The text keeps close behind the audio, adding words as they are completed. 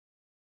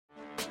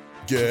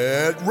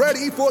Get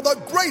ready for the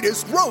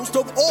greatest roast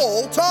of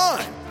all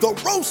time, the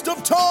Roast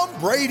of Tom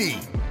Brady,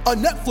 a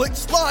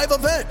Netflix live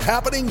event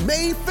happening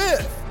May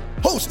 5th.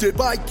 Hosted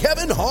by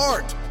Kevin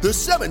Hart, the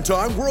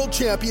 7-time world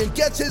champion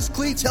gets his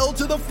cleats held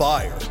to the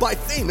fire by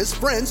famous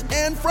friends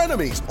and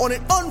frenemies on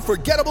an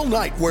unforgettable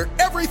night where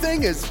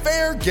everything is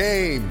fair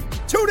game.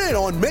 Tune in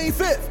on May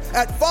 5th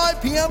at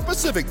 5 p.m.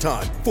 Pacific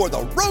time for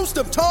the Roast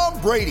of Tom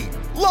Brady,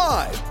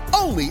 live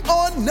only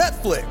on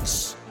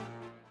Netflix.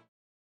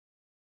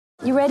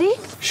 You ready?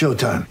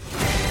 Showtime.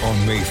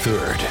 On May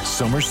 3rd,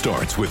 summer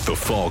starts with The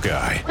Fall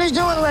Guy. Let's do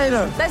it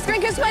later. Let's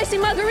drink a spicy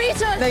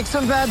margarita. Make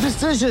some bad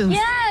decisions.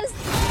 Yes!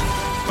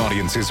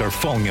 Audiences are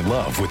falling in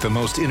love with the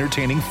most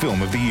entertaining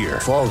film of the year.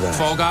 Fall Guy.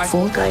 Fall Guy?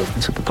 Fall Guy.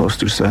 That's what the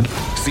poster said.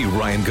 See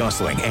Ryan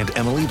Gosling and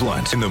Emily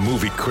Blunt in the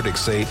movie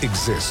critics say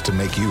exists to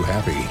make you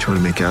happy. Trying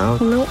to make it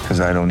out? Nope. Because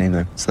I don't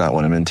either. It's not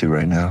what I'm into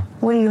right now.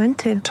 What are you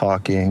into?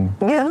 Talking.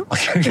 Yeah.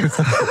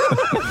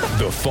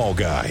 The Fall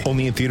Guy.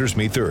 Only in theaters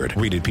May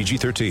 3rd. Rated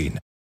PG-13.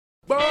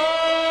 Boy,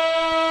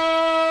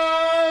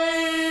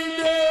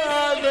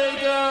 they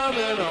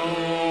coming home.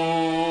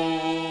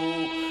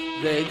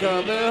 They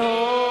coming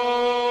home.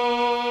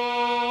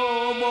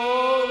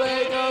 Oh,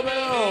 they coming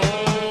home.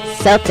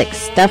 Celtics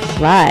Stuff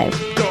Live.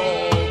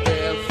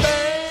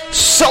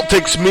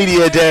 Celtics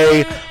Media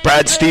Day.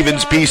 Brad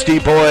Stevens, Beastie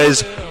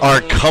Boys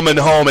are coming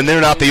home, and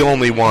they're not the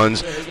only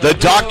ones. The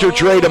Dr.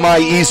 Dre to my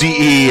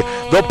Eazy-E,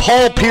 the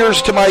Paul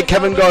Pierce to my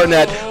Kevin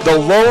Garnett, the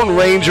Lone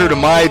Ranger to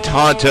my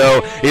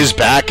Tonto is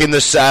back in the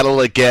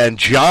saddle again.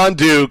 John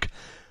Duke,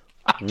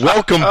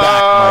 welcome back,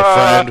 my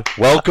friend.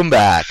 Welcome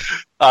back.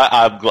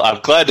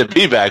 I'm glad to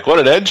be back. What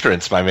an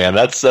entrance, my man.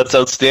 That's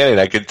outstanding.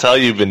 I can tell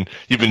you've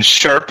been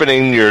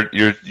sharpening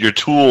your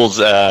tools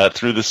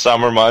through the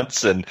summer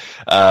months, and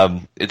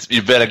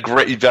you've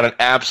done an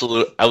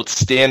absolute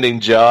outstanding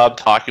job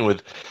talking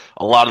with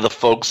a lot of the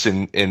folks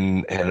in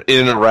and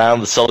around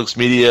the Celtics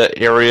media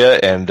area,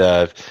 and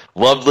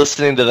loved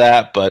listening to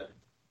that. But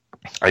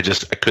I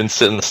couldn't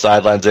sit in the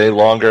sidelines any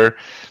longer.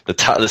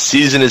 The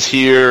season is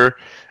here.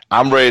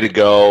 I'm ready to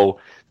go.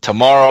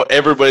 Tomorrow,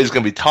 everybody's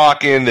going to be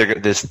talking.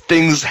 There's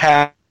things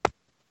happening.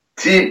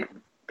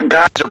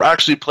 Guys are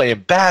actually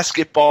playing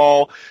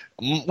basketball.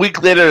 A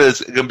week later,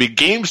 there's going to be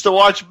games to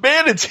watch.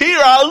 Man, it's here.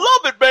 I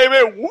love it,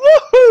 baby.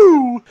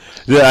 Woohoo!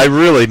 Yeah, I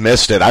really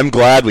missed it. I'm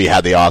glad we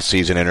had the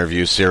off-season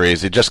interview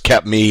series. It just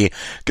kept me,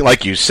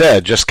 like you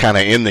said, just kind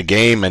of in the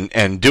game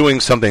and doing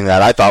something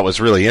that I thought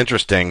was really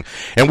interesting.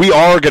 And we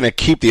are going to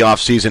keep the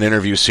off-season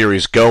interview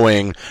series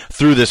going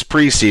through this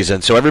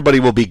preseason. So everybody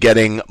will be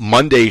getting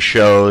Monday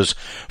shows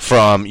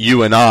from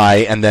you and I,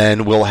 and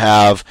then we'll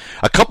have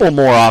a couple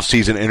more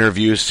off-season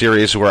interview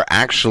series. We're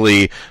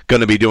actually going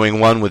to be doing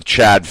one with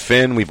Chad Finn.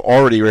 We've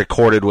already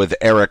recorded with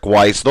Eric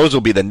Weiss. Those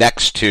will be the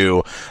next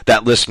two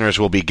that listeners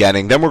will be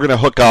getting. Then we're going to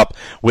hook up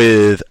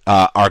with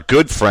our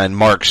good friend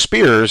Mark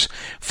Spears,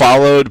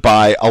 followed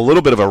by a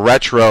little bit of a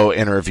retro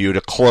interview to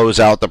close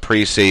out the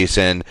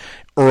preseason.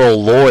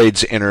 Earl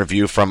Lloyd's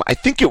interview from, I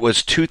think it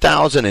was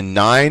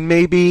 2009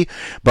 maybe,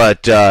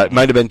 but it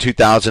might have been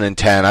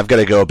 2010. I've got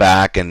to go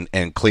back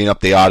and clean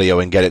up the audio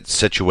and get it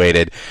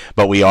situated,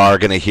 but we are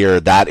going to hear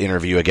that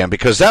interview again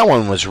because that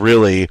one was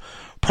really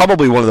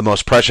probably one of the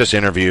most precious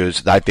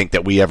interviews that I think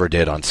that we ever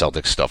did on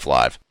Celtics Stuff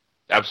Live.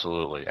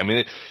 Absolutely. I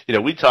mean,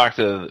 we talked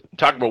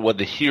about what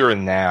the here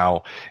and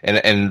now,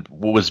 and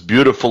what was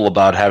beautiful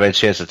about having a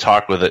chance to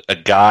talk with a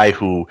guy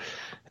who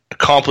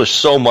accomplished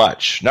so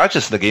much, not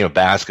just in the game of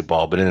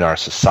basketball, but in our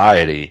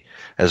society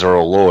as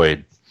Earl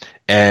Lloyd,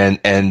 and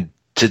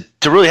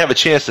to really have a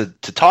chance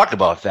to talk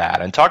about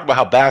that and talk about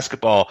how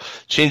basketball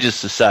changes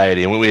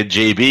society. And when we had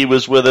JB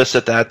was with us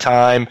at that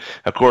time,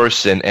 of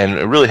course, and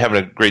really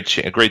having a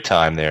great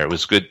time there. It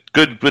was good.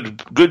 It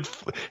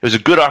was a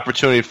good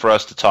opportunity for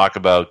us to talk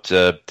about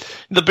the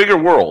bigger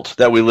world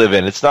that we live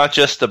in. It's not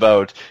just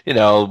about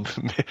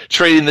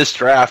trading this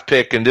draft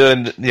pick and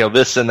doing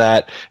this and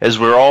that, as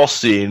we're all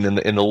seeing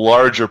in the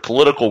larger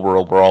political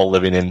world we're all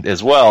living in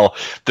as well.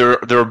 There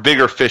are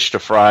bigger fish to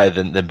fry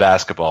than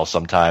basketball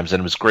sometimes,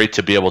 and it was great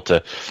to be able to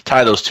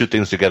tie those two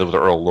things together with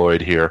Earl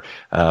Lloyd here.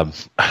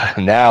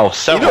 Now,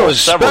 several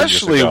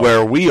especially years ago,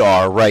 where we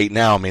are right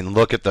now. I mean,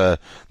 look at the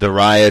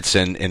riots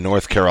in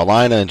North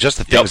Carolina and just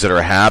the things that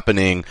are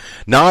happening,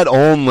 not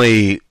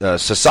only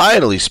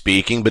societally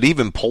speaking, but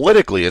even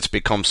politically. It's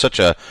become such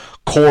a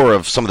core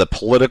of some of the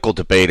political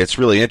debate. It's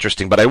really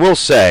interesting. But I will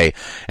say,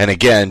 and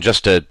again,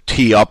 just to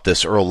tee up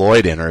this Earl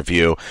Lloyd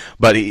interview,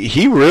 but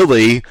he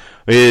really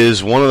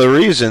is one of the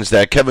reasons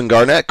that Kevin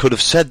Garnett could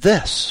have said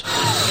this.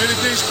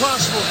 Anything's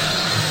possible.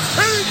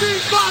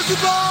 Anything's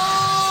possible.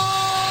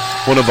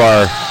 One of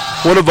our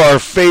one of our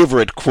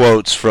favorite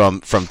quotes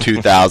from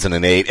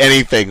 2008.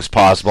 Anything's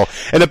possible.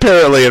 And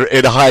apparently,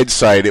 in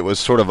hindsight, it was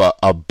sort of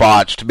a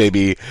botched,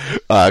 maybe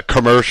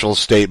commercial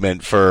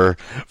statement for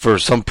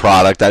some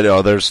product. I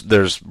know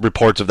there's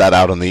reports of that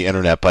out on the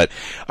internet, but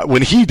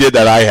when he did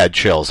that, I had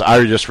chills.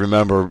 I just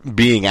remember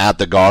being at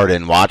the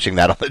Garden, watching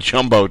that on the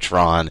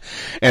Jumbotron,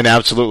 and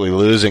absolutely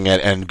losing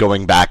it, and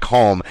going back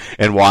home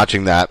and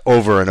watching that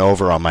over and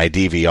over on my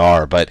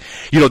DVR. But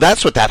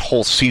that's what that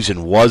whole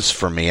season was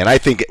for me, and I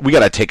think we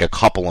got to take a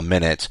couple of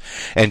minutes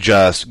and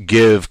just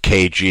give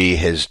KG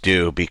his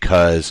due,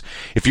 because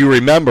if you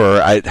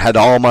remember, I had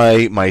all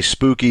my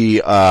spooky,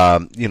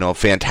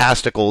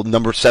 fantastical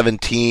number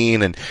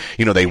 17, and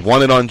they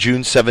won it on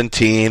June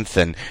 17th,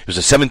 and it was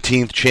a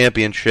 17th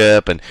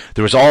championship, and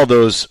there was all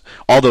those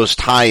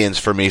tie-ins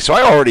for me. So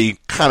I already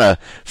kind of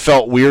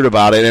felt weird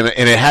about it,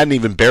 and it hadn't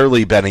even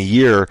barely been a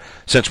year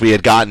since we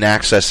had gotten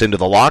access into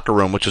the locker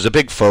room, which was a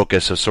big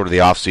focus of sort of the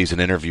off-season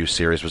interview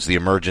series, was the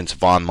emergence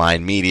of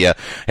online media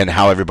and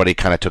how everybody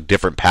kind of took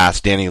different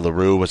paths. Danny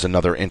LaRue was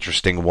another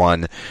interesting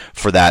one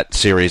for that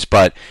series.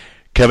 But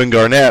Kevin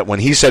Garnett, when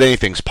he said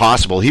anything's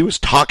possible, he was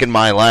talking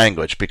my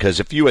language, because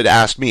if you had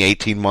asked me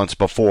 18 months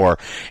before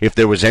if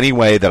there was any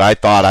way that I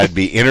thought I'd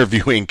be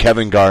interviewing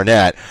Kevin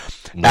Garnett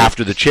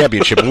after the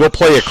championship, and we'll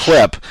play a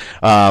clip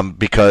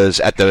because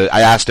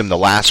I asked him the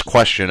last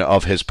question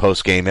of his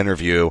post-game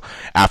interview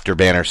after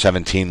Banner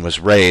 17 was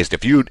raised.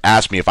 If you'd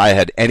asked me if I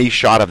had any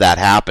shot of that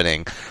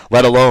happening,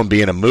 let alone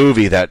being a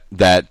movie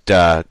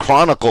that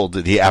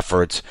chronicled the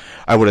efforts,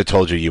 I would have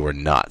told you were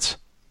nuts.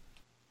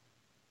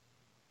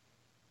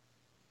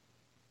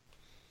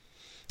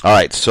 All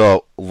right,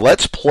 so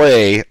let's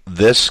play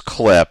this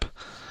clip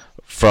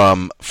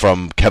from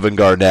Kevin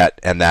Garnett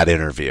and that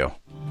interview.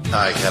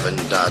 Hi, Kevin.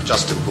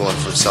 Justin Bourne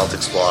from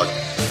Celtics Blog.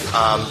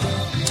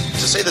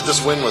 To say that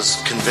this win was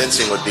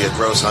convincing would be a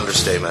gross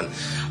understatement.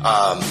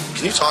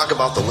 Can you talk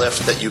about the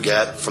lift that you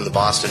get from the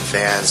Boston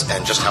fans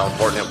and just how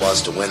important it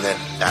was to win it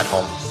at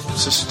home?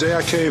 Since the day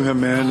I came here,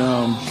 man,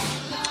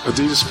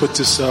 Adidas put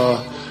this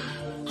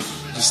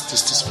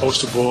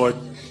poster board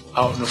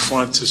out in the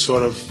front to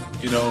sort of,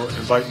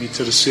 invite me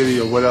to the city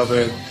or whatever.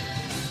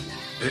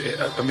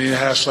 And it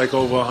has like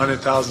over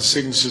 100,000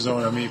 signatures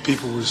on it. I mean,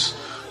 people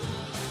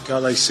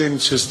got like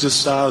signatures this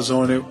size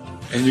on it,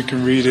 and you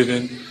can read it.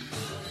 And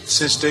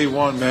since day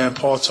one, man,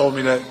 Paul told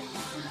me that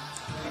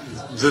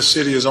this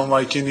city is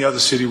unlike any other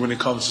city when it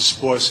comes to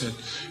sports, and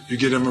you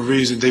give them a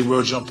reason, they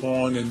will jump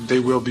on and they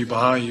will be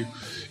behind you,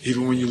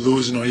 even when you're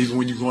losing or even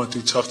when you're going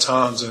through tough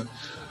times. And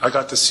I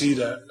got to see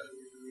that.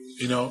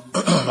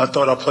 I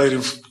thought I played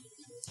in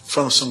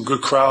front of some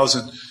good crowds,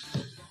 and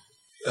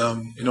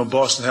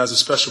Boston has a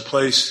special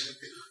place.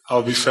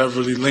 I'll be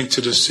foreverly linked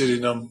to this city,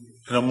 and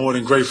I'm more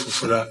than grateful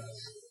for that.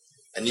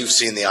 And you've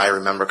seen the I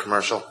Remember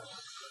commercial?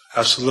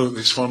 Absolutely.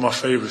 It's one of my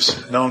favorites.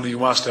 And I don't even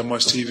watch that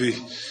much TV.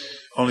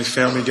 Only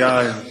Family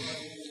Guy, and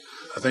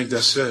I think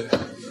that's it.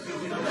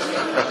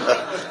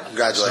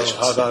 Congratulations.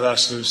 So I've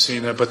actually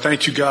seen that. But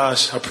thank you,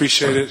 guys. I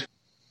appreciate it.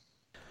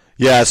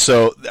 Yeah,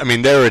 so,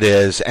 there it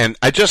is. And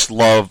I just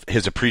love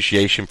his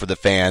appreciation for the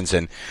fans.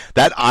 And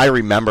that I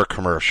Remember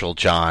commercial,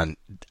 John,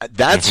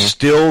 that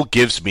still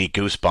gives me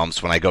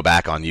goosebumps when I go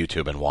back on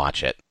YouTube and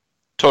watch it.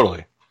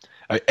 Totally.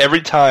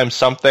 Every time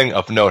something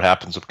of note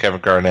happens with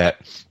Kevin Garnett,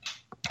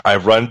 I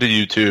run to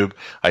YouTube,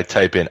 I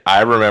type in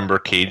I Remember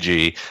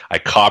KG, I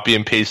copy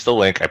and paste the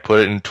link, I put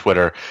it in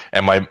Twitter,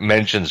 and my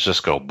mentions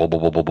just go boop,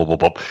 boop, boop, boop, boop,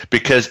 boop,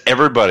 because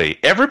everybody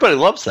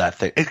loves that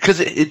thing, because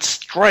it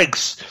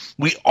strikes.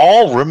 We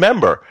all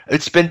remember.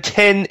 It's been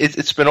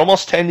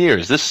almost 10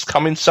 years. This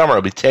coming summer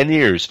it'll be 10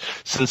 years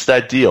since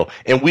that deal,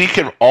 and we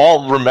can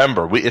all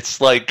remember. It's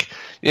like,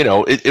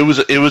 it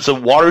was a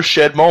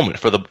watershed moment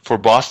for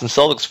Boston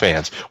Celtics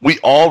fans. We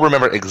all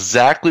remember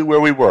exactly where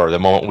we were the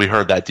moment we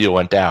heard that deal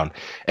went down,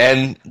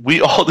 and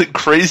we all did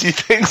crazy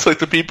things like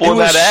the people in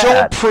that ad. It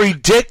was so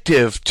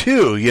predictive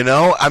too,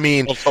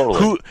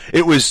 Totally.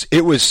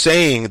 It was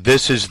saying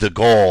this is the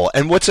goal.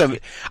 And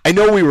I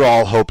know we were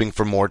all hoping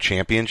for more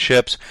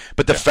championships,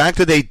 but the fact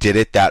that they did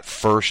it that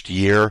first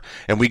year,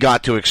 and we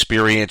got to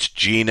experience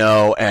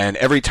Geno, and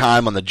every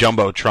time on the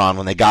Jumbotron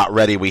when they got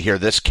ready, we hear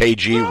this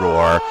KG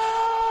roar.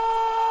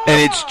 And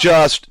it's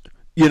just,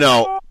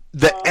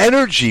 the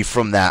energy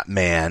from that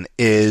man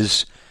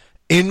is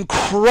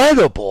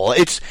incredible.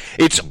 It's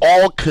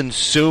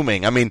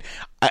all-consuming.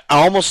 I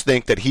almost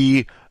think that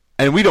he,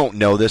 and we don't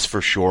know this for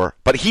sure,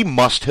 but he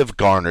must have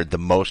garnered the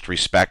most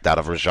respect out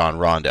of Rajon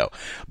Rondo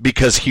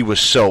because he was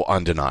so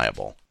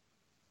undeniable.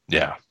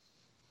 Yeah.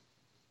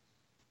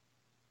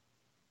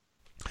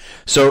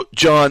 So,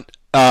 John,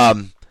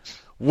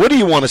 what do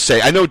you want to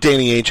say? I know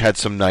Danny Ainge had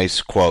some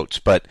nice quotes,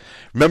 but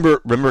remember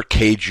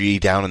KG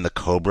down in the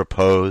Cobra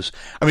pose?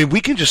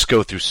 We can just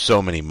go through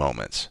so many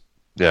moments.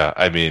 Yeah,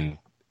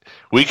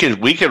 we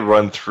could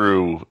run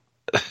through.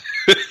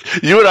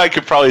 You and I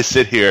could probably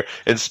sit here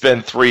and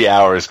spend 3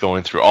 hours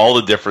going through all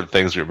the different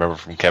things we remember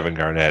from Kevin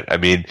Garnett.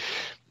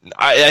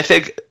 I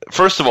think,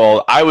 first of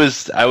all, I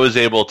was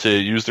able to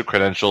use the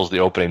credentials the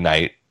opening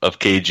night of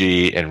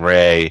KG and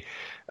Ray.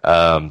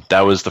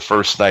 That was the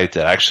first night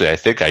that actually I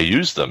think I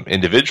used them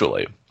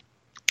individually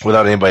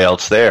without anybody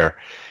else there.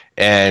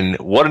 And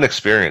what an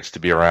experience to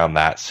be around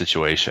that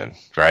situation,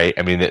 right?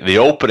 I mean, the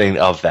opening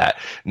of that,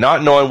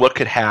 not knowing what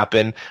could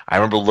happen. I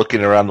remember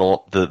looking around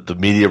the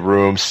media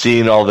room,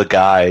 seeing all the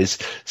guys,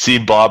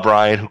 seeing Bob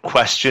Ryan, who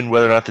questioned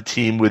whether or not the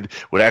team would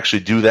actually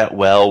do that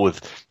well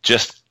with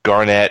just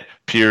Garnett,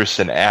 Pierce,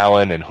 and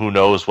Allen, and who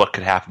knows what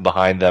could happen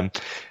behind them.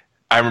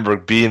 I remember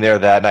being there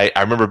that night.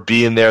 I remember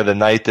being there the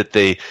night that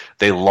they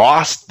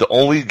lost. The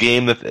only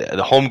game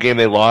the home game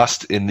they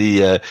lost in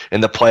the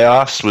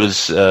playoffs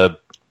was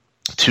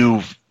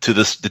to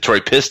the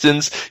Detroit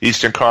Pistons,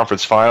 Eastern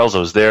Conference Finals. I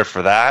was there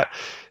for that.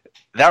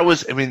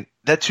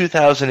 That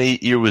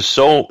 2008 year was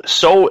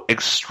so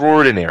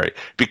extraordinary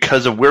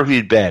because of where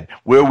we'd been,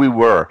 where we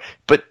were.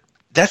 But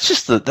that's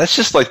just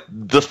like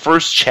the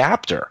first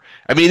chapter.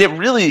 I mean,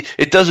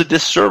 it does a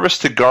disservice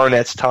to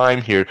Garnett's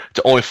time here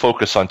to only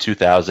focus on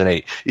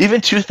 2008.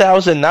 Even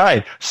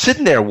 2009,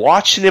 sitting there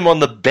watching him on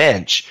the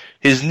bench,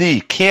 his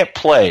knee, can't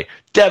play,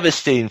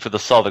 devastating for the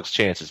Celtics'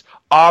 chances.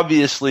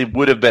 Obviously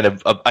would have been,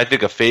 I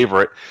think, a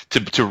favorite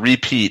to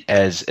repeat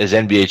as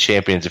NBA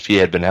champions if he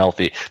had been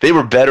healthy. They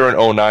were better in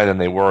 2009 than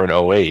they were in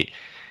 2008.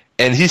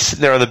 And he's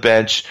sitting there on the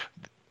bench,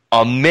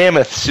 a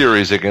mammoth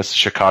series against the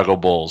Chicago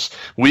Bulls.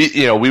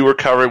 We were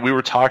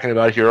talking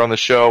about it here on the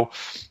show.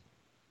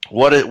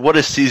 What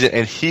a season,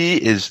 and he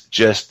is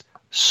just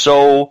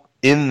so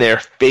in their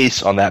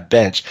face on that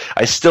bench.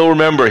 I still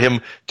remember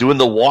him doing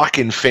the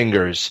walking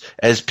fingers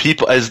as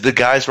the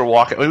guys were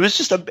walking. I mean,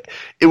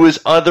 it was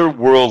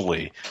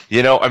otherworldly.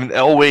 You know, I mean,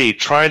 08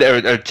 trying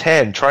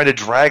to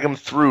drag him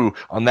through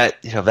on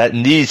that, that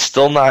knee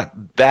still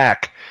not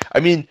back. I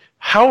mean,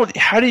 how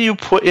do you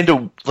put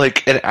into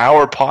like an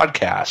hour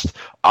podcast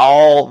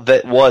all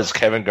that was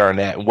Kevin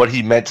Garnett and what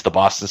he meant to the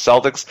Boston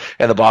Celtics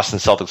and the Boston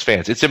Celtics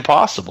fans? It's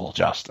impossible,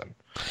 Justin.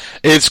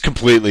 It's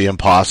completely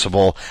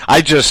impossible.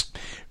 I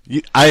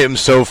am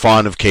so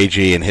fond of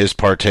KG and his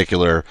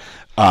particular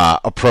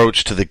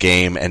approach to the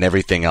game and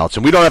everything else.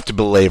 And we don't have to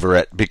belabor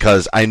it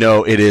because I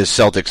know it is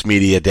Celtics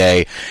Media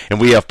Day and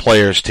we have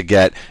players to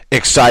get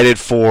excited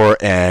for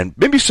and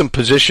maybe some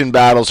position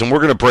battles, and we're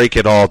going to break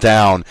it all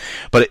down.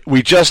 But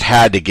we just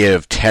had to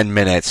give 10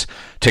 minutes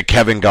to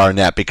Kevin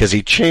Garnett because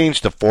he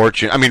changed the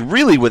fortune. I mean,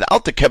 really,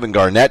 without the Kevin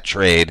Garnett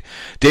trade,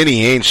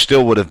 Danny Ainge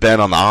still would have been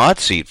on the hot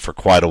seat for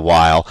quite a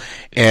while.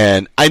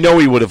 And I know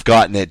he would have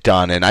gotten it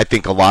done. And I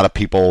think a lot of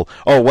people,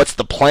 what's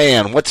the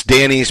plan? What's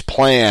Danny's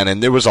plan?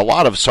 And there was a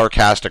lot of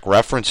sarcastic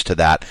reference to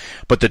that.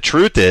 But the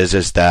truth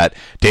is that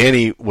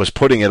Danny was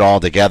putting it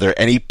all together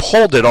and he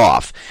pulled it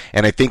off.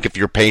 And I think if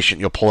you're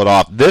patient, you'll pull it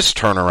off. This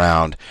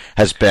turnaround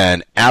has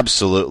been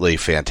absolutely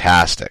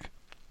fantastic.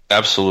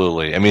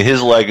 Absolutely. I mean,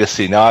 his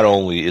legacy not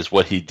only is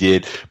what he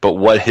did, but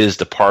what his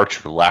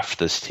departure left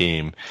this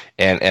team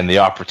and the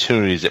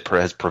opportunities it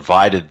has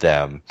provided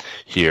them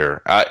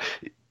here.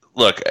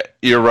 Look,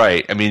 you're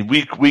right. I mean,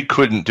 we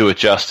couldn't do it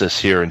justice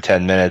here in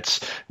 10 minutes.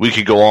 We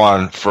could go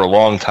on for a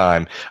long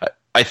time.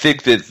 I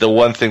think that the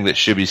one thing that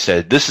should be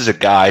said, this is a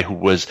guy who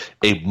was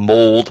a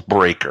mold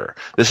breaker.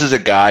 This is a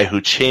guy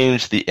who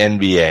changed the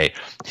NBA.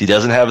 He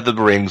doesn't have the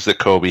rings that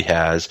Kobe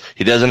has.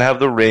 He doesn't have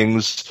the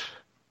rings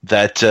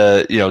that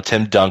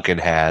Tim Duncan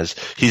has.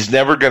 He doesn't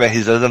have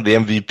the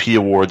MVP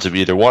awards of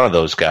either one of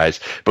those guys.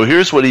 But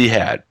here's what he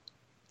had.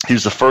 He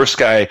was the first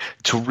guy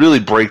to really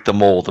break the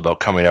mold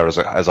about coming out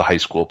as a high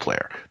school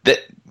player. That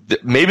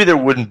maybe there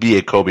wouldn't be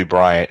a Kobe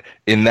Bryant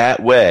in that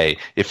way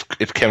if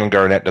Kevin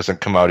Garnett doesn't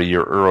come out a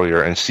year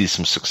earlier and see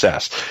some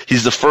success.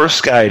 He's the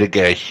first guy to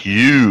get a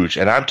huge,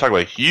 and I'm talking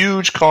about a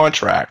huge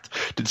contract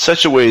in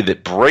such a way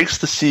that breaks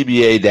the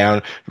CBA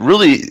down.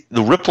 Really,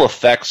 the ripple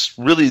effects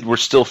really we're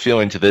still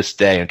feeling to this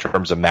day in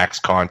terms of max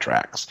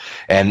contracts.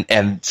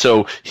 And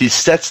so he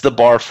sets the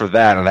bar for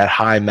that on that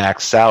high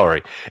max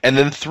salary. And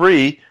then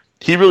 3,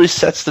 he really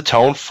sets the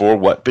tone for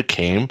what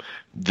became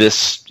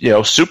this,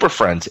 Super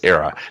Friends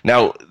era.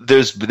 Now, there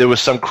was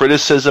some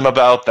criticism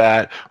about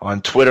that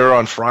on Twitter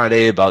on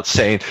Friday about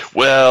saying,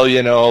 well,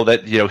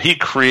 that he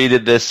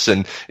created this,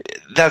 and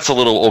that's a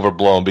little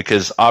overblown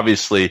because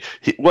obviously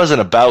it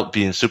wasn't about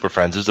being Super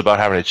Friends. It was about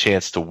having a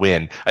chance to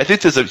win. I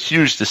think there's a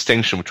huge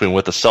distinction between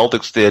what the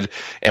Celtics did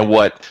and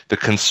what the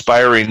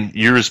conspiring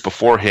years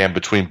beforehand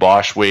between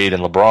Bosh, Wade,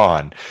 and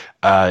LeBron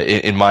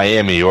in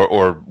Miami,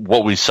 or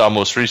what we saw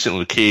most recently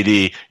with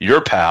KD,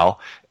 your pal,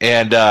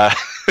 and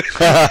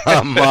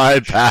my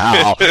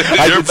pal.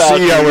 I can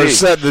see how we're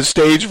setting the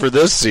stage for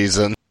this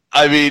season.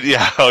 I mean,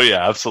 yeah,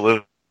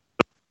 absolutely.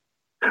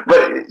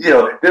 But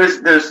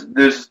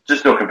there's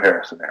just no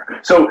comparison there.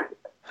 So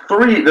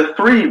three of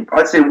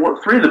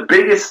the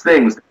biggest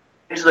things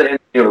in the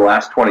NBA over the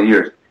last 20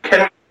 years,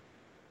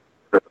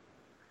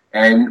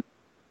 and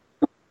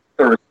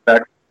the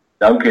respect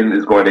Duncan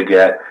is going to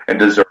get and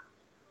deserves,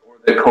 or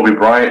that Kobe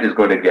Bryant is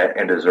going to get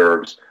and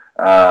deserves.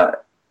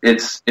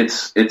 It's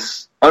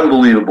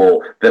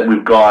unbelievable that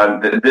we've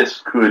gone this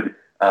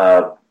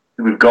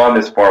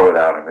far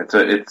without him.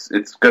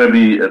 It's going to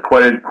be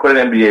quite an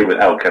NBA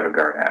without Kevin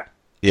Garnett.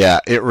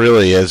 Yeah, it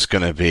really is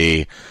going to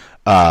be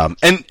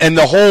And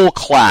the whole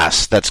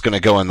class that's going to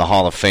go in the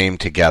Hall of Fame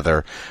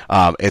together,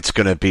 it's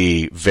going to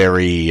be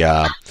very,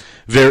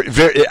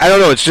 very, I don't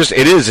know.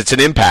 It's an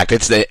impact.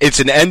 It's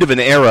an end of an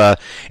era,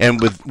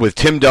 and with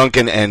Tim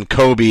Duncan and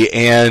Kobe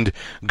and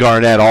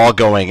Garnett all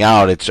going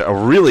out, it's a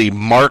really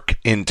mark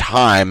in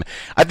time.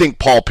 I think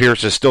Paul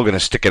Pierce is still going to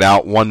stick it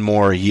out one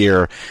more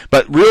year.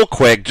 But real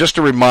quick, just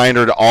a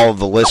reminder to all of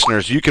the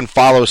listeners, you can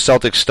follow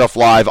Celtics Stuff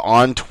Live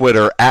on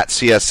Twitter at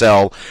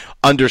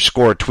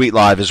CSL_tweet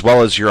live, as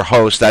well as your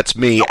host, that's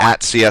me,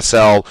 at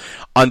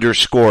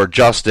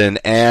CSL_Justin,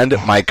 and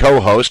my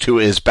co-host, who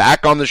is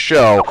back on the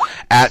show,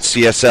 at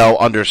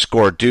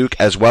CSL_Duke,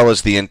 as well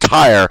as the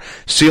entire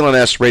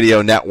CLNS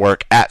Radio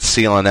Network at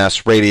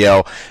CLNS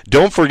Radio.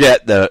 Don't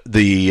forget the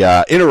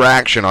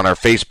interaction on our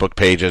Facebook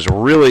page is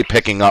really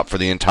picking up for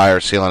the entire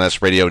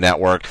CLNS Radio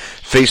Network,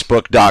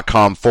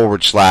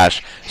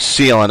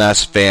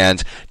 facebook.com/CLNS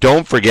fans.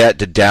 Don't forget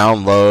to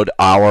download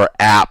our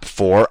app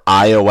for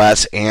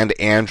iOS and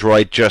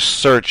Android. Just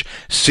search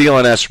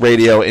CLNS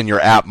Radio in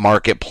your app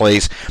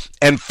marketplace.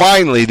 And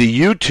finally, the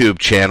YouTube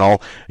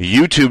channel,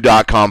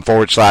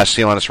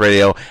 youtube.com/CLNS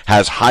Radio,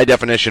 has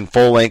high-definition,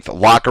 full-length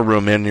locker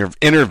room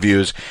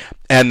interviews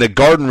and the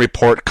Garden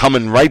Report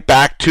coming right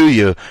back to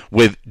you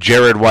with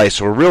Jared Weiss.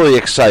 So we're really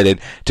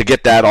excited to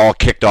get that all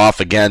kicked off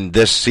again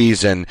this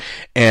season,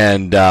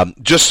 and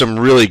just some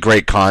really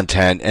great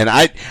content. And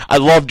I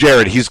love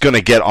Jared. He's going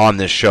to get on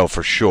this show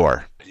for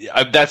sure.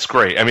 That's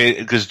great. I mean,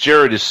 because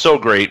Jared is so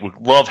great. We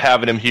love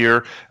having him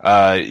here.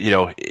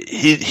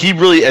 He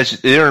really,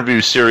 as an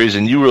interview series,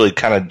 and you really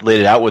kind of laid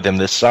it out with him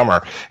this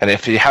summer. And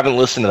if you haven't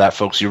listened to that,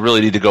 folks, you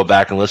really need to go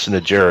back and listen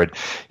to Jared.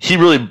 He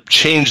really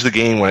changed the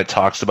game when it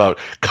talks about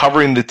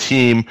covering the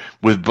team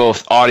with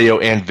both audio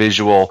and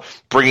visual,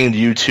 bringing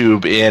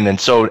YouTube in, and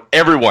so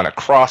everyone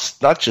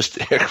across, not just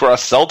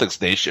across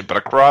Celtics Nation, but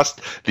across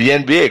the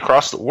NBA,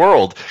 across the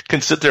world,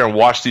 can sit there and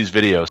watch these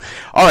videos.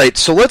 All right,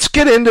 so let's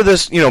get into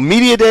this.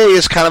 Media Day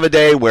is kind of a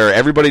day where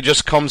everybody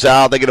just comes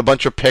out, they get a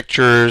bunch of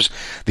pictures.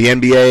 The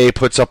NBA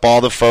puts up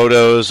all the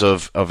photos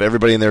of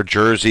everybody in their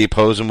jersey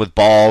posing with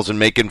balls and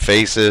making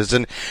faces,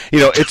 and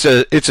it's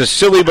a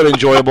silly but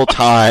enjoyable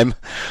time.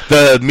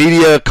 The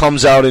media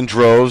comes out in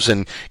droves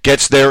and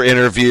gets their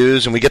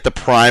interviews, and we get the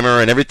primer,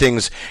 and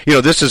everything's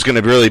this is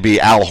going to really be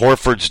Al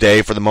Horford's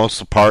day for the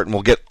most part, and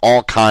we'll get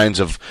all kinds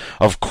of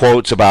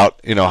quotes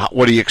about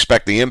what do you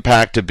expect the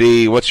impact to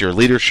be, what's your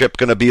leadership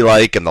going to be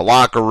like in the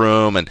locker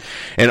room, and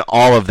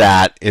all of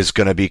that is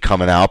going to be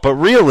coming out. But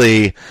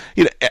really,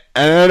 and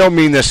I don't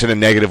mean this in a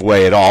negative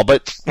way at all,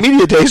 but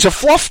Media Day is a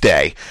fluff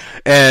day,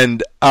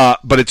 and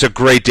but it's a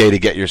great day to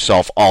get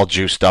yourself all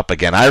juiced up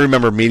again. I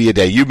remember Media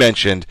Day. You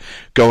mentioned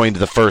going to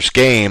the first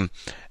game,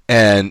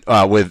 and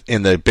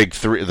in the Big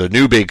Three, the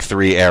new Big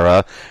Three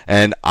era,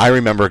 and I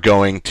remember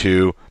going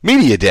to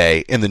Media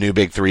Day in the new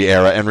Big Three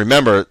era. And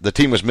remember, the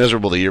team was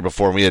miserable the year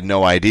before, and we had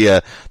no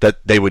idea that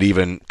they would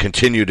even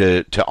continue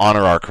to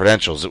honor our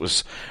credentials. It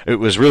was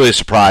really a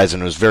surprise,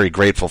 and I was very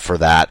grateful for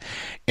that.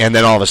 And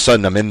then all of a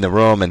sudden, I'm in the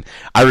room, and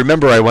I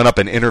remember I went up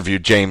and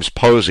interviewed James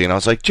Posey, and I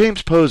was like,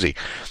 James Posey,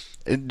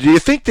 do you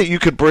think that you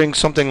could bring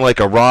something like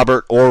a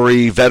Robert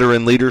Horry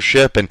veteran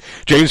leadership? And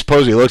James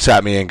Posey looks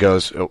at me and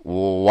goes,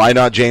 why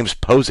not James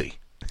Posey?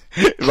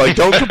 Like,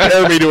 don't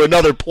compare me to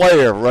another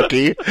player,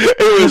 rookie.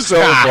 It was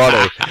so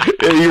funny.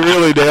 He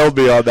really nailed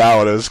me on that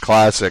one. It was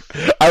classic.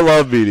 I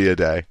love Media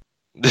Day.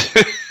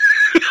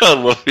 I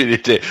love Media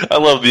Day. I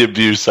love the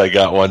abuse I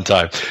got one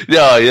time.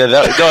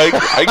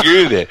 I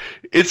agree with it.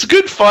 It's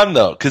good fun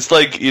though, because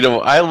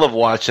I love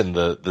watching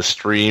the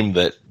stream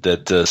that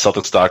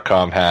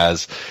Celtics.com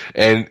has,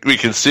 and we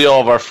can see all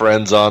of our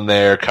friends on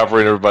there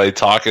covering everybody,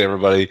 talking to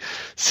everybody,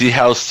 see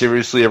how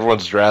seriously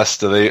everyone's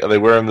dressed. Are they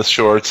wearing the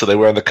shorts? Are they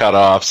wearing the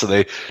cutoffs? Are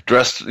they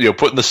dressed,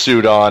 putting the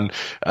suit on?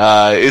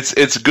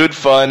 It's good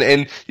fun,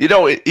 and you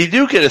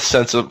do get a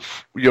sense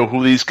of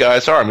who these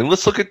guys are. I mean,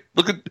 let's look at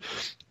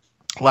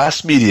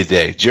last Media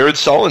Day, Jared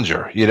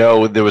Sullinger,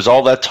 there was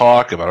all that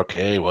talk about,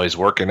 okay, well, he's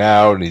working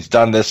out and he's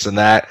done this and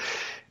that,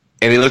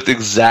 and he looked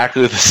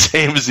exactly the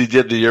same as he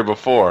did the year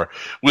before,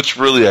 which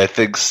really, I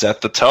think,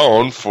 set the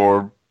tone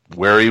for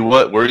where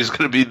he's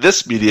going to be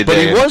this Media Day. But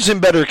he was in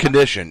better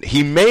condition.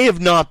 He may have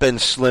not been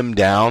slimmed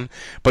down,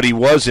 but he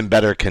was in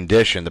better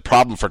condition. The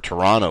problem for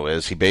Toronto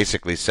is he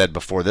basically said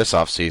before this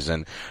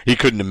offseason he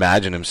couldn't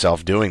imagine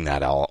himself doing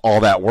that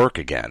all that work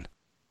again.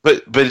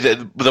 But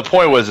the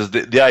point was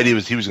the idea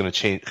was he was going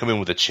to come in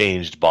with a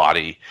changed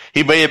body.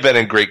 He may have been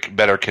in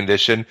better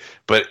condition,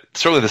 but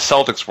certainly the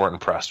Celtics weren't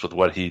impressed with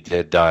what he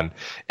had done.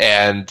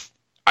 And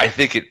I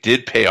think it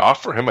did pay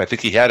off for him. I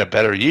think he had a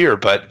better year,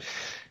 but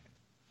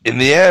in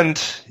the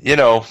end,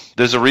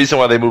 there's a reason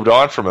why they moved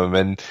on from him.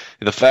 And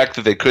the fact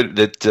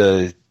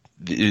that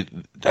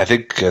I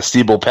think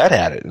Steve Bulpett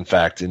had it, in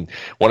fact, in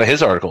one of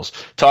his articles,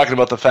 talking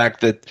about the fact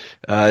that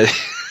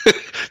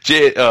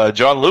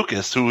John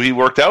Lucas, who he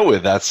worked out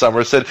with that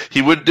summer, said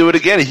he wouldn't do it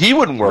again. He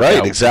wouldn't work out.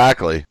 Right,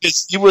 exactly.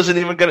 He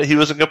wasn't going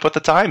to put the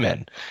time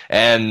in.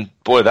 And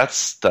boy,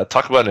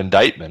 talk about an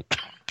indictment.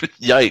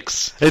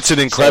 Yikes. It's an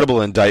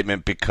incredible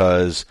indictment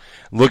because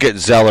look at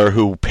Zeller,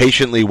 who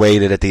patiently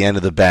waited at the end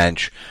of the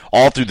bench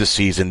all through the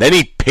season. Then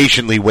he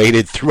patiently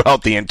waited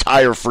throughout the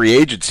entire free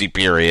agency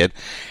period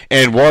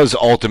and was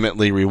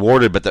ultimately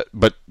rewarded.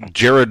 But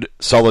Jared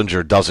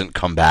Sullinger doesn't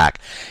come back.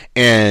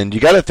 And you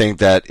got to think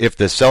that if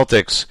the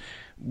Celtics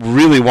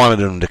really wanted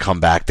him to come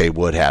back, they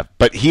would have.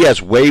 But he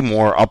has way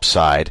more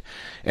upside.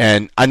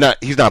 And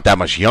he's not that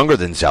much younger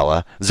than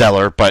Zeller,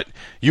 but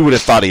you would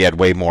have thought he had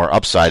way more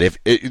upside.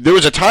 There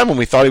was a time when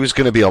we thought he was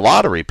going to be a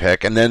lottery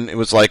pick, and then it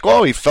was like,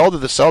 oh, he fell to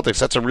the Celtics.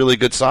 That's a really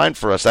good sign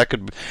for us. That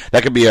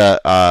could be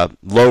a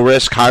low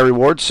risk, high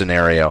reward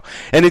scenario,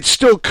 and it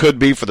still could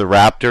be for the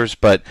Raptors.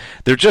 But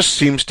there just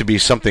seems to be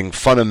something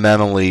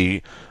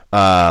fundamentally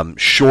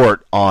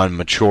short on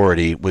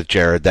maturity with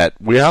Jared that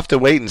we have to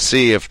wait and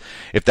see if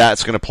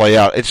that's going to play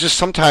out. It's just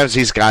sometimes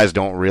these guys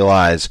don't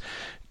realize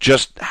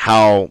just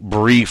how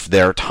brief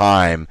their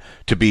time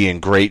to be in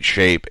great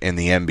shape in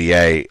the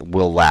NBA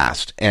will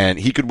last. And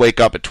he could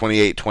wake up at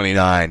 28,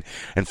 29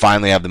 and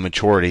finally have the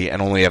maturity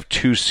and only have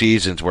 2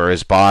 seasons where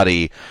his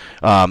body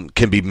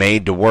can be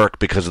made to work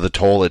because of the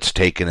toll it's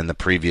taken in the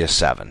previous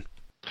 7.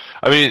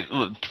 I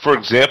mean, for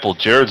example,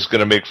 Jared's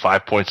going to make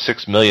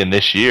 $5.6 million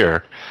this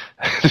year.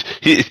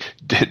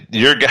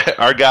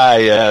 Our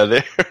guy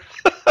there,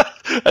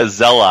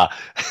 Zella.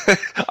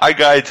 Our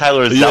guy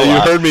Tyler Zella. Yeah,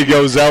 you heard me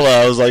go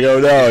Zella. I was like, oh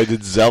no, I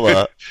did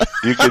Zella.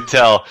 You can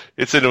tell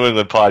it's a New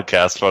England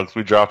podcast, folks.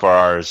 We drop our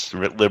R's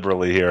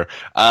liberally here.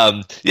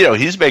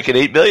 He's making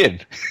 $8 million.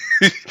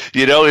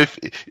 If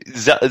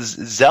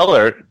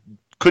Zeller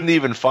couldn't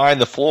even find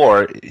the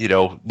floor,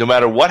 no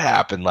matter what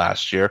happened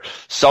last year,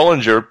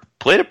 Sullinger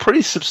played a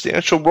pretty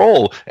substantial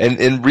role,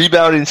 and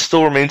rebounding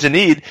still remains a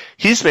need.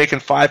 He's making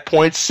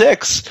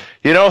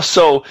 5.6,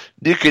 so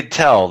you could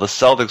tell the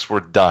Celtics were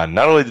done.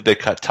 Not only did they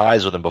cut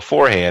ties with him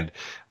beforehand,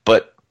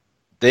 but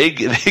they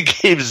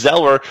gave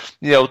Zeller,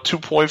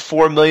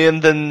 $2.4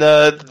 million than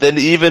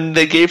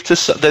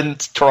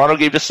Toronto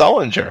gave to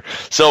Sullinger.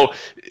 So,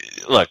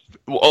 look,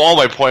 all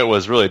my point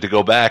was really to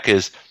go back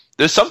is,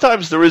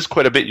 sometimes there is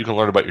quite a bit you can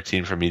learn about your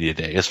team from media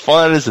day. As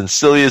fun and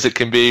silly as it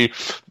can be,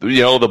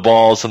 the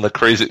balls and the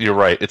crazy. You're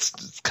right,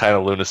 it's kind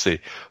of lunacy,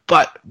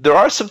 but there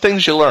are some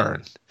things you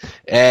learn,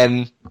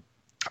 and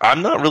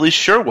I'm not really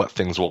sure what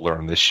things we'll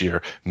learn this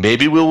year.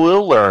 Maybe we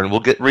will learn.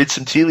 We'll read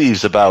some tea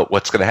leaves about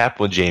what's going to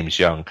happen with James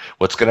Young,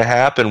 what's going to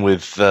happen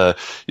with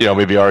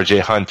maybe R.J.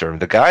 Hunter,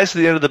 the guys at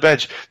the end of the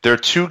bench. There are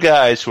 2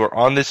 guys who are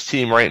on this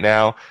team right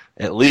now,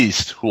 at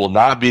least, who will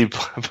not be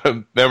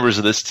members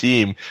of this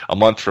team a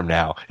month from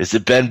now. Is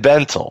it Ben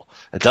Bentel?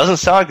 It doesn't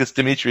sound like it's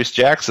Demetrius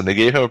Jackson. They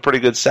gave him a pretty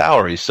good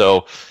salary.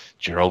 So,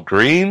 Gerald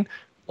Green,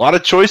 a lot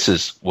of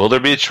choices. Will there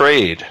be a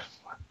trade?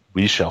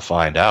 We shall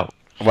find out.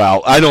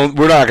 Well,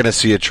 we're not going to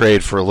see a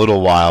trade for a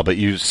little while, but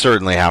you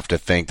certainly have to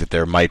think that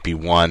there might be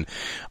one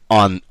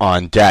on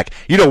deck.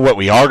 You know what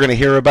we are going to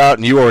hear about,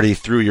 and you already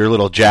threw your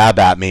little jab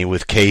at me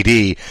with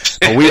KD,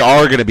 but we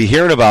are going to be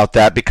hearing about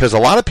that because a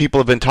lot of people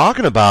have been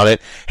talking about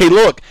it. Hey,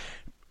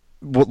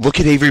 look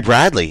at Avery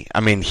Bradley.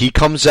 I mean, he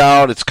comes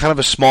out, it's kind of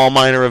a small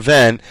minor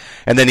event,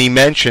 and then he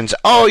mentions,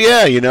 oh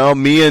yeah,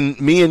 me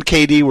and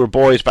KD were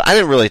boys, but I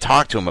didn't really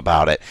talk to him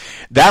about it.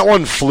 That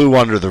one flew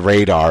under the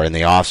radar in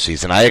the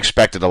offseason. I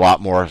expected a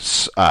lot more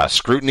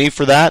scrutiny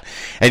for that,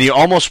 and you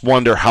almost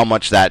wonder how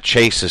much that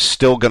chase is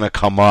still going to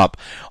come up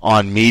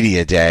on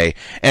media day.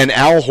 And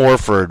Al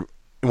Horford,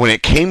 when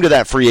it came to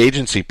that free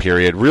agency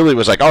period, really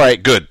was like, all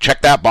right, good,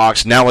 check that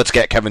box, now let's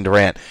get Kevin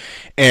Durant.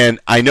 And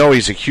I know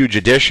he's a huge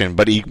addition,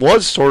 but he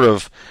was sort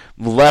of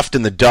left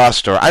in the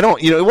dust, or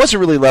it wasn't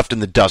really left in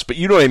the dust, but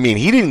you know what I mean.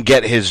 He didn't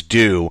get his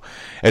due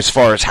as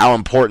far as how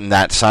important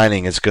that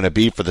signing is going to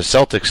be for the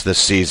Celtics this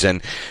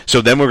season.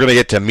 So then we're going to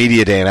get to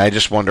media day, and I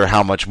just wonder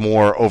how much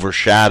more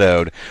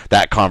overshadowed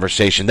that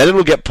conversation. Then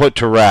it'll get put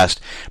to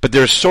rest, but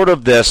there's sort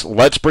of this,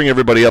 let's bring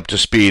everybody up to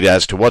speed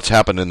as to what's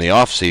happened in the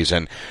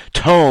offseason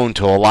tone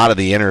to a lot of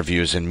the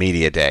interviews in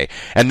media day.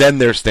 And then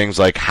there's things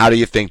like, how do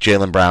you think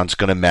Jaylen Brown's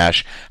going to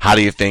mesh? How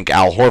do you think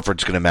Al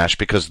Horford's going to mesh?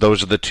 Because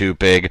those are the 2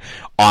 big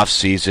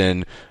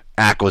off-season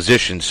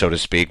acquisitions, so to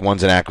speak.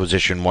 One's an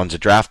acquisition, one's a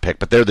draft pick,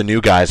 but they're the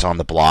new guys on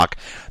the block.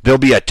 There'll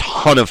be a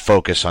ton of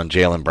focus on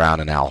Jaylen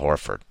Brown and Al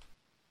Horford.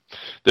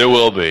 There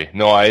will be.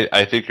 No,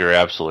 I think you're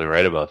absolutely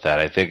right about that.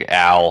 I think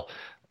Al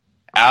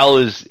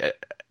is,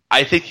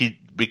 I think he,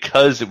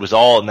 because it was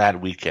all in that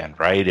weekend,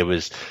 right? It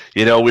was,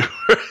 we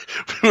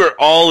were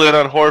all in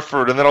on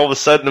Horford, and then all of a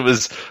sudden it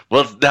was,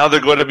 well, now they're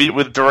going to meet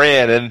with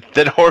Durant, and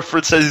then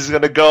Horford says he's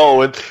going to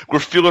go, and we're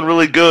feeling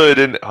really good,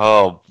 and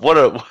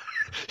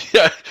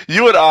yeah,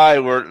 you and I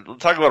were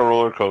talking about a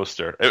roller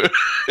coaster. I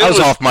was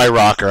off my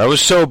rocker. I was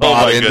so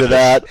bought into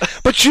that.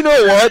 But you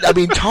know what? I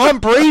mean, Tom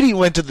Brady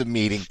went to the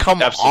meeting.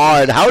 Come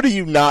on. How do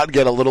you not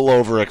get a little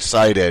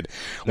overexcited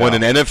when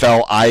an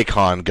NFL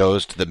icon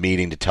goes to the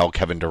meeting to tell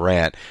Kevin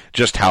Durant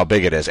just how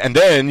big it is? And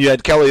then you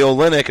had Kelly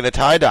Olynyk in a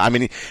tie-dye. I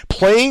mean,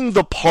 playing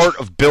the part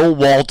of Bill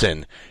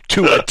Walton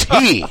to a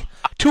T.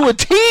 To a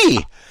T.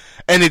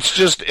 And it's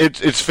just,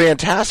 it's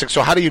fantastic.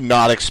 So how do you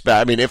not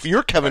expect, I mean, if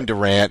you're Kevin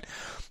Durant,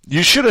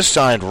 you should have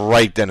signed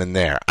right then and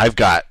there. I've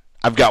got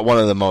one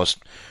of the most,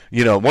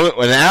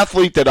 an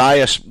athlete that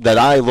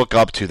I look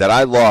up to, that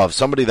I love,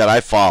 somebody that I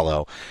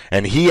follow,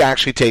 and he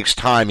actually takes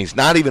time. He's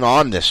not even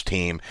on this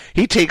team.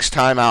 He takes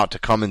time out to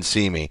come and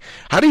see me.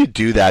 How do you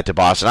do that to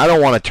Boston? I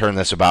don't want to turn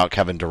this about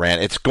Kevin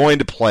Durant. It's going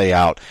to play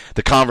out.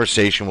 The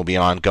conversation will be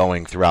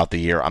ongoing throughout the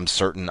year. I'm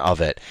certain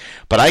of it.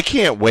 But I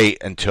can't wait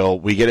until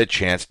we get a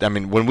chance. I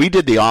mean, when we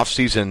did the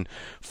off-season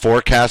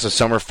forecast, the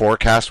summer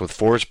forecast with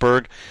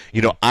Forsberg,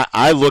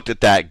 I looked at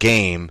that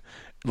game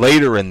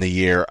later in the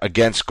year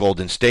against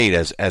Golden State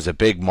as a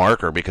big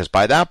marker, because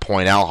by that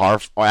point Al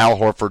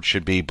Horford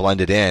should be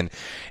blended in,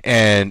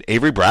 and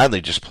Avery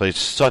Bradley just plays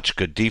such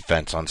good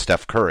defense on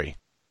Steph Curry.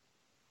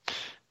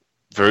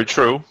 Very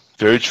true.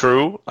 Very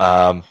true.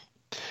 I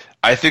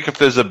think if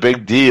there's a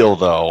big deal,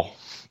 though,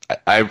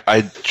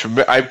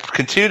 I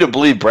continue to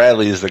believe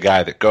Bradley is the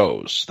guy that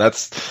goes.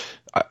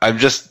 I'm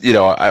just,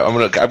 I'm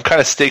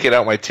kind of staking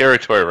out my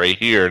territory right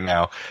here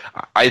now.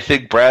 I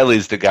think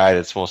Bradley's the guy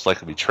that's most likely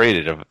to be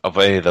traded of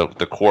any of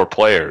the core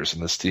players in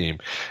this team.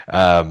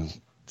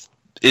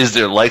 Is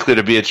there likely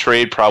to be a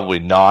trade? Probably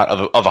not,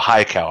 of a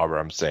high caliber,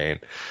 I'm saying.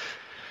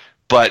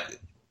 But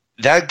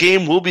that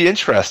game will be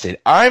interesting.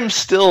 I'm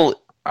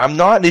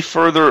not any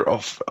further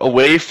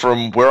away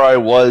from where I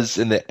was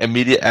in the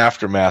immediate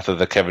aftermath of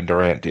the Kevin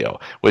Durant deal,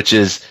 which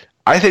is,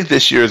 I think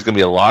this year is going to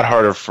be a lot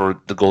harder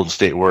for the Golden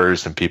State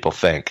Warriors than people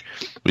think.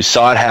 We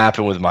saw it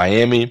happen with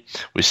Miami.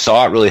 We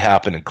saw it really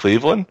happen in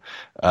Cleveland.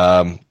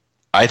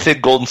 I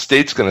think Golden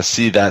State's going to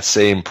see that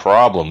same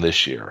problem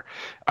this year.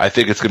 I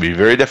think it's going to be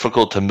very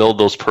difficult to build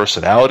those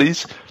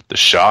personalities, the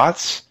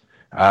shots.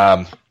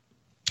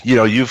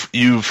 You've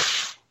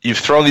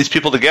thrown these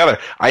people together.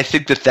 I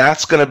think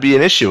that's going to be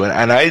an issue,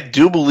 and I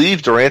do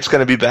believe Durant's going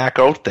to be back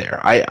out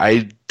there.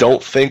 I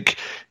don't think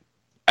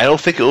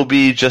it will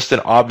be just an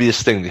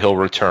obvious thing that he'll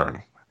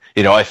return.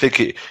 I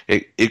think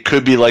it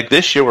could be like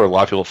this year where a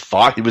lot of people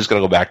thought he was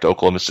going to go back to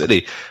Oklahoma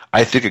City.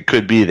 I think it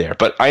could be there.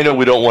 But I know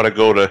we don't want to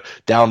go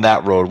down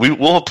that road.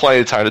 We'll have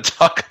plenty of time to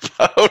talk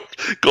about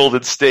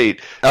Golden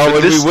State. Oh,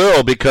 and we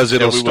will, because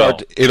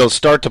it'll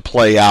start to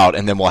play out,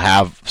 and then we'll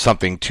have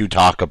something to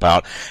talk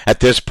about.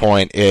 At this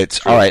point,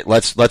 it's all right,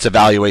 let's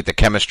evaluate the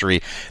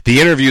chemistry. The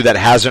interview that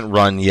hasn't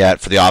run yet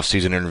for the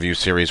off-season interview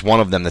series, one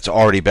of them that's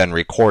already been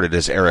recorded,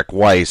 is Eric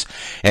Weiss,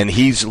 and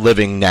he's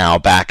living now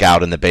back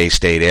out in the Bay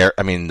State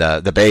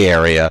the Bay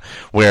Area,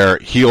 where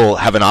he'll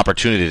have an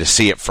opportunity to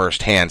see it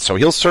firsthand. So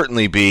he'll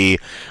certainly be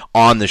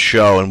on the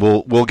show, and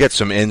we'll get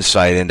some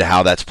insight into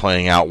how that's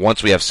playing out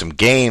once we have some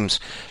games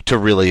to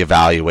really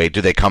evaluate. Do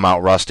they come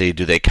out rusty?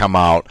 Do they come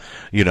out,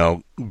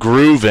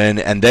 grooving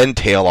and then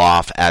tail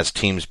off as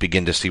teams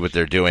begin to see what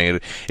they're doing?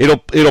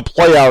 It'll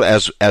play out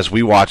as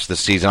we watch the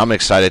season. I'm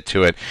excited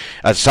to it.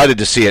 Excited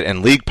to see it.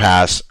 In League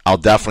Pass, I'll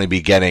definitely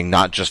be getting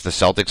not just the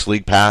Celtics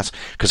League Pass,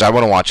 because I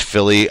want to watch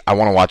Philly, I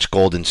want to watch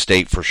Golden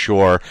State for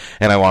sure,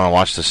 and I want to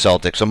watch the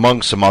Celtics,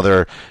 among some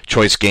other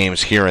choice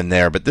games here and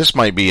there. But this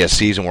might be a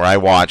season where I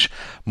watch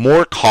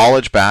more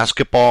college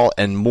basketball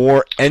and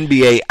more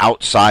NBA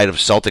outside of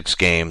Celtics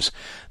games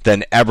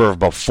than ever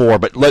before.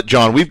 But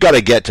John, we've got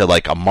to get to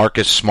like a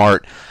Marcus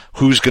Smart,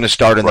 who's going to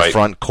start in the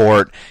front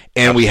court,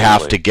 and we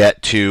have to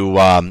get to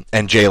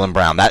and Jaylen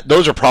Brown.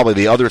 Those are probably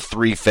the other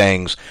three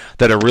things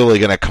that are really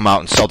going to come out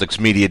in Celtics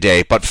Media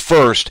Day. But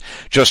first,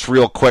 just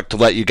real quick to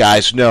let you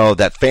guys know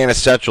that Fan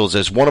Essentials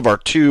is one of our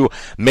two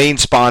main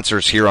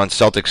sponsors here on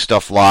Celtics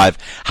Stuff Live.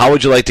 How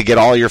would you like to get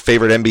all your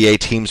favorite NBA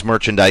teams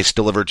merchandise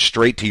delivered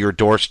straight to your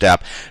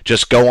doorstep?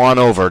 Just go on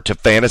over to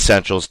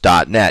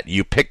fanessentials.net.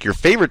 You pick your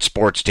favorite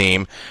sports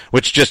team,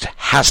 which just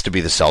has to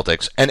be the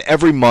Celtics, and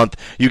every month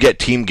you get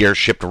team gear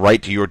shipped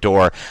right to your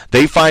door.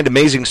 They find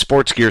amazing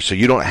sports gear so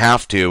you don't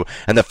have to,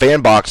 and the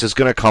fan box is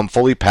going to come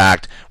fully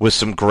packed with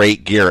some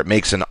great gear. It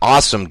makes an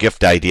awesome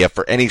gift idea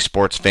for any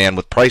sports fan,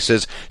 with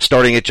prices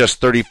starting at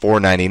just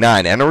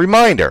 $34.99. And a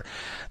reminder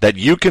that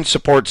you can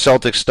support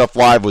Celtics Stuff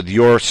Live with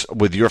your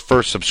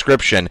first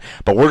subscription,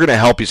 but we're going to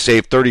help you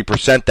save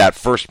 30% that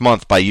first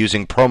month by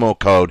using promo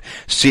code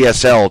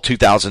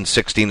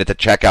CSL2016 at the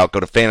checkout.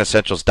 Go to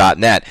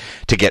fanessentials.net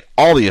to get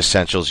all the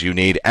essentials you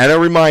need. And a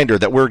reminder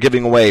that we're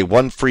giving away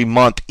one free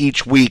month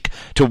each week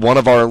to one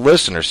of our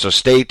listeners, so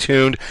stay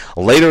tuned.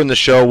 Later in the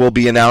show, we'll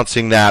be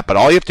announcing that, but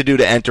all you have to do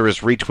to enter is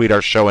retweet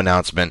our show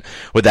announcement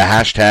with the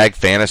hashtag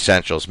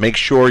FanEssentials. Make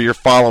sure you're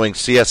following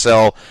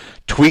CSL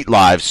Tweet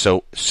Live,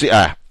 so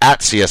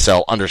at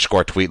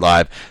CSL_Tweet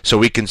Live, so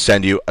we can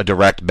send you a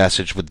direct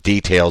message with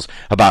details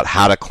about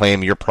how to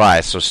claim your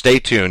prize. So stay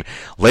tuned.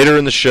 Later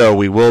in the show,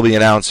 we will be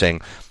announcing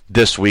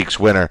this week's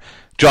winner.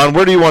 John,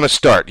 where do you want to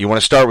start? Do you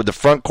want to start with the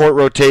front court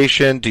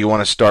rotation? Do you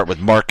want to start with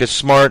Marcus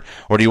Smart?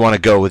 Or do you want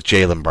to go with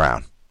Jaylen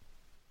Brown?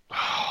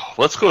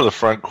 Let's go to the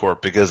front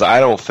court, because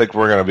I don't think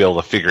we're going to be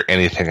able to figure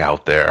anything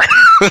out there.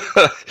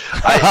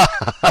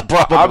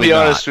 I'll be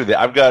honest with you.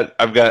 I've got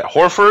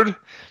Horford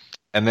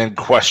and then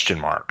question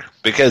mark,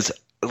 because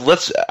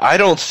I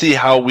don't see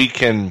how we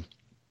can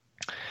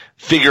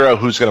figure out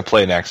who's going to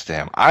play next to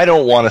him. I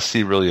don't want to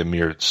see really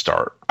Amir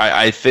start.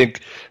 I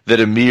think that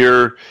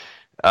Amir,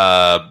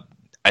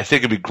 I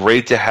think it'd be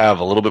great to have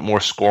a little bit more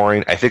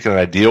scoring. I think in an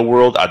ideal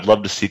world, I'd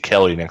love to see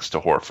Kelly next to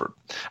Horford.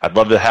 I'd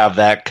love to have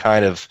that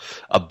kind of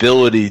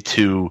ability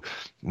to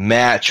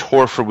match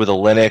Horford with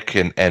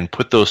Olynyk and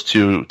put those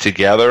two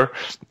together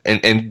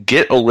and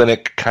get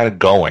Olynyk kind of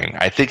going.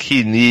 I think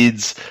he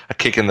needs a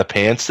kick in the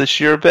pants this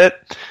year a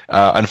bit.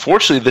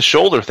 Unfortunately, the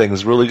shoulder thing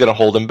is really going to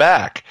hold him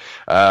back.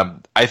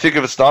 I think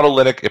if it's not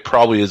Olynyk, it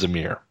probably is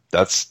Amir.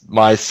 That's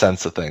my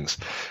sense of things.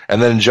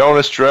 And then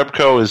Jonas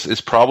Jerebko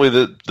is probably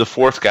the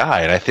fourth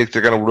guy, and I think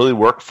they're going to really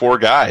work four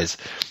guys.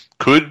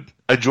 Could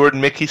a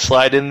Jordan Mickey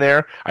slide in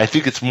there? I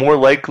think it's more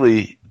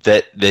likely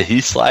that he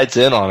slides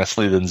in,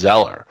 honestly, than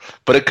Zeller.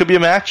 But it could be a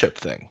matchup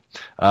thing.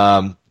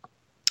 But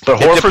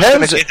it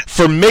depends.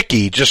 For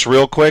Mickey, just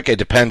real quick, it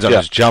depends on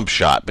his jump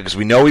shot, because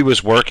we know he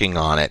was working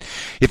on it.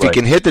 If he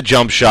can hit the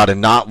jump shot and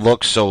not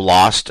look so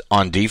lost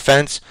on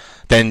defense,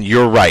 then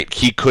you're right.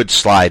 He could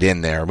slide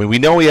in there. I mean, we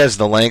know he has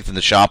the length and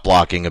the shot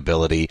blocking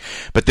ability,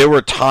 but there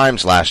were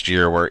times last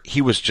year where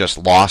he was just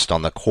lost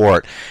on the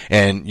court,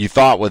 and you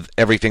thought with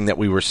everything that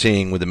we were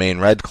seeing with the Maine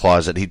Red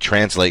Claws that he'd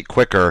translate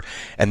quicker,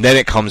 and then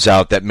it comes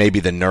out that maybe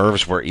the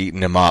nerves were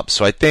eating him up.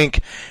 So I think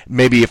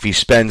maybe if he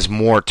spends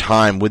more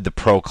time with the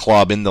pro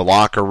club in the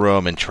locker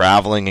room and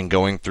traveling and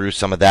going through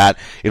some of that,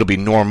 it'll be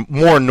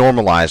more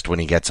normalized when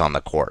he gets on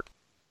the court.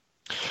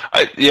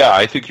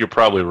 I think you're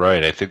probably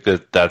right. I think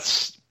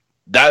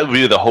that would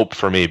be the hope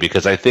for me,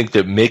 because I think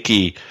that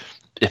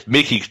if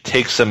Mickey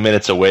takes some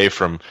minutes away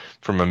from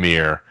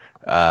Amir,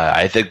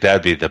 I think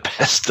that'd be the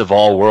best of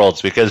all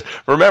worlds. Because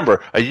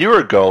remember, a year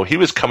ago, he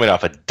was coming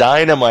off a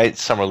dynamite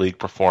Summer League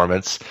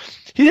performance.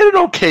 He had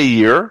an okay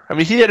year. I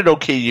mean, he had an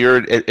okay year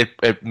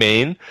at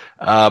Maine,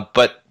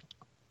 but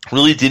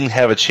really didn't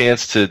have a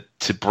chance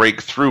to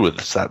break through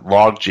with that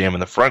log jam in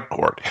the front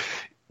court.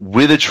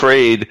 With a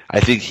trade, I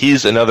think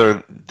he's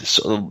another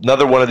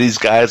one of these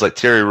guys like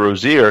Terry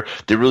Rozier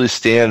that really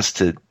stands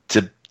to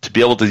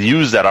be able to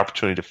use that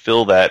opportunity to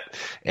fill that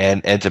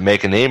and to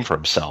make a name for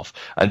himself.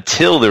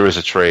 Until there is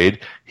a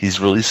trade, he's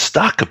really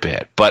stuck a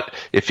bit. But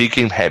if he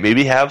can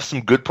maybe have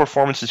some good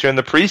performances here in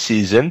the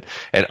preseason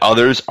and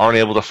others aren't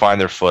able to find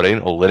their footing,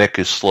 Olynyk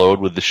is slowed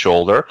with the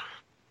shoulder,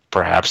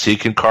 perhaps he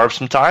can carve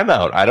some time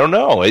out. I don't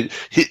know.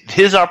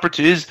 His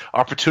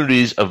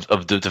opportunities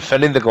of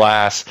defending the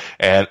glass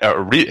and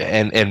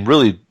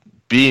really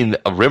being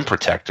a rim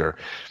protector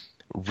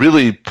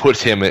really put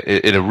him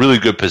in a really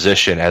good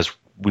position as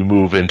we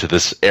move into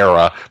this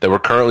era that we're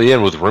currently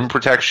in with rim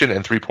protection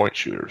and three-point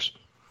shooters.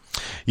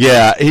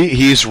 Yeah,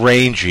 he's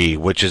rangy,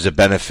 which is a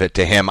benefit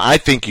to him. I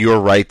think you're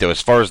right, though,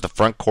 as far as the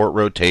front court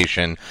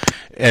rotation,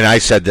 and I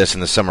said this in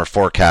the summer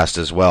forecast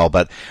as well,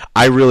 but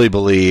I really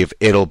believe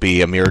it'll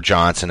be Amir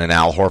Johnson and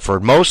Al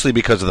Horford, mostly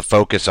because of the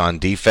focus on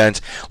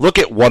defense. Look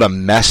at what a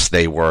mess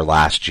they were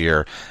last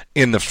year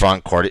in the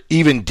front court,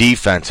 even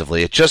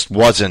defensively. It just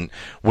wasn't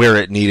where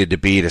it needed to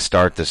be to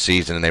start the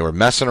season, and they were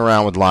messing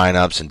around with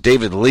lineups, and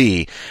David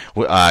Lee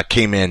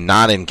came in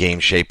not in game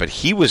shape, but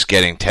he was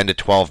getting 10 to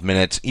 12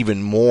 minutes,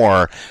 even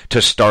more,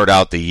 to start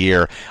out the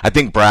year. I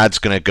think Brad's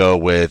going to go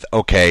with,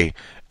 okay,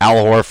 Al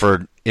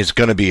Horford is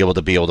going to be able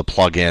to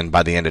plug in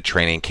by the end of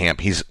training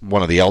camp. He's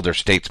one of the elder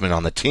statesmen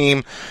on the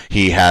team.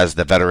 He has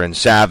the veteran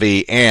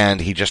savvy, and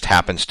he just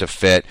happens to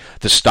fit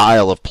the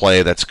style of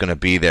play that's going to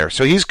be there.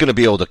 So he's going to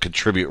be able to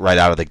contribute right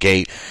out of the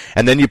gate.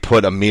 And then you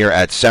put Amir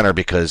at center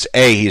because,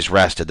 A, he's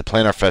rested. The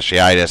plantar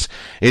fasciitis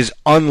is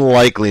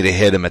unlikely to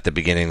hit him at the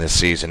beginning of the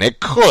season.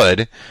 It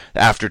could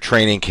after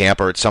training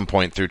camp or at some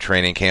point through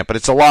training camp, but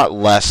it's a lot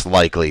less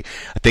likely.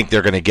 I think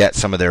they're going to get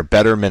some of their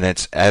better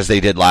minutes, as they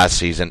did last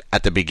season,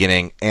 at the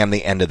beginning and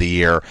the end of the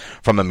year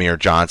from Amir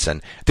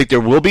Johnson. I think there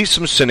will be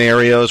some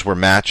scenarios where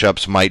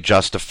matchups might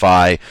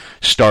justify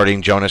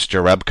starting Jonas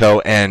Jerebko,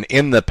 and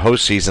in the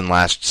postseason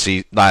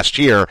last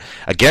year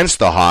against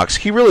the Hawks,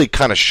 he really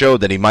kind of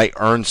showed that he might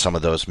earn some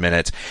of those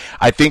minutes.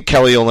 I think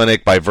Kelly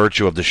Olynyk, by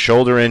virtue of the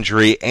shoulder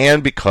injury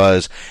and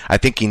because I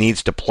think he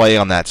needs to play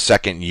on that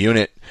second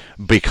unit,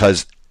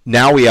 because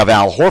now we have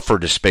Al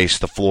Horford to space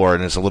the floor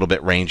and is a little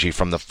bit rangy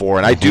from the four.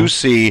 And I do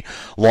see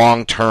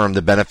long-term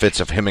the benefits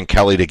of him and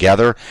Kelly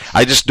together.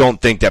 I just don't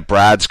think that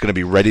Brad's going to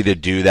be ready to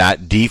do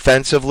that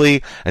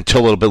defensively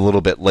until a little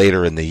bit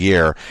later in the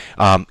year.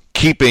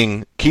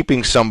 Keeping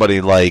somebody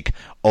like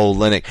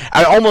Olynyk,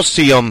 I almost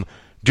see him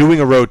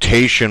doing a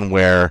rotation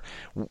where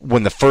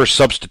when the first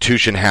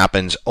substitution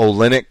happens,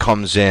 Olynyk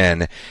comes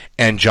in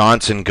and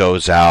Johnson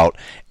goes out,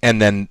 and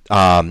then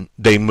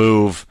they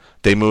move.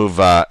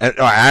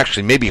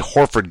 Actually, maybe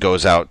Horford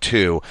goes out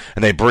too,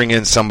 and they bring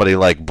in somebody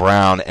like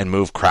Brown and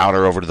move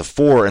Crowder over to the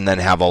four, and then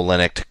have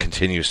Olynyk to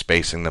continue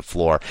spacing the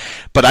floor.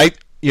 But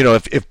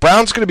if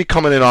Brown's going to be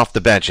coming in off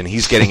the bench and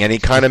he's getting any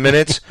kind of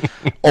minutes,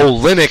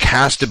 Olynyk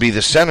has to be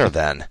the center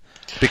then,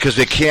 because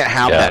they can't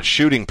have that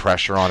shooting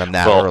pressure on him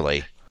that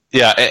early.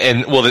 Yeah,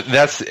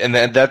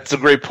 that's a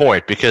great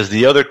point, because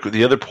the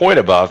other point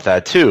about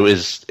that too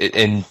is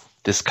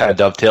this kind of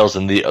dovetails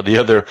in the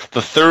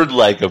third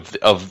leg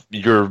of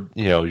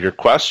your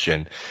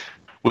question.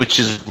 which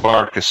is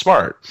Marcus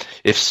Smart.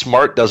 If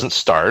Smart doesn't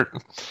start,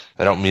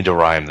 I don't mean to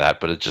rhyme that,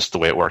 but it's just the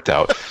way it worked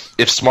out.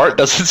 If Smart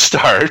doesn't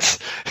start,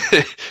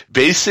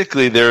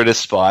 basically they're in a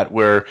spot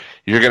where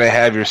you're going to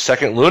have your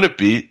second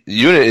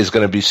unit is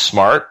going to be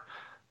Smart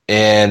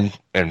and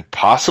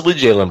possibly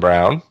Jaylen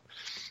Brown.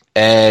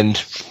 And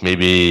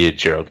maybe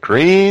Gerald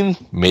Green,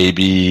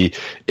 maybe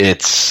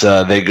it's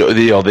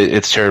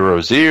it's Terry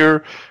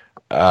Rozier,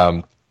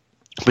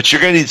 but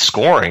you're going to need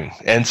scoring,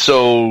 and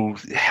so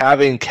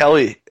having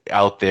Kelly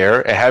out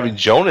there and having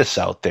Jonas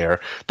out there,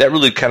 that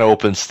really kind of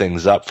opens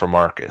things up for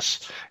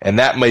Marcus, and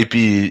that might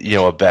be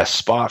a best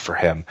spot for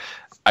him.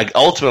 I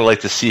ultimately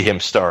like to see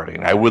him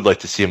starting. I would like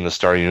to see him in the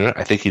starting unit.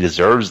 I think he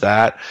deserves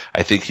that.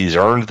 I think he's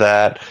earned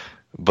that.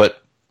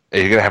 But are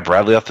you going to have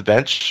Bradley off the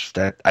bench?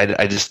 That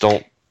I just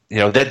don't.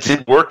 That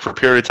did work for a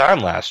period of time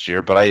last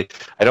year, but I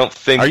don't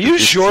think... Are you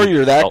sure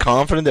you're that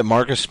confident that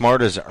Marcus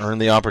Smart has earned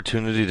the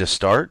opportunity to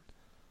start?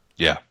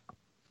 Yeah.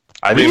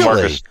 I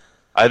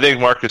think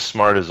Marcus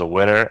Smart is a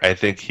winner. I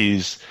think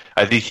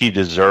he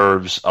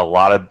deserves a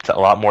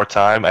lot more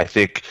time. I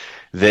think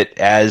that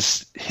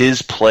as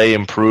his play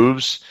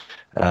improves,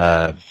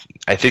 I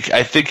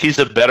think he's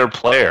a better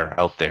player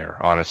out there,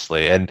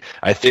 honestly. And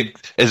I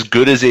think as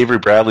good as Avery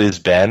Bradley has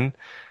been,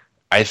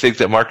 I think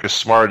that Marcus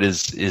Smart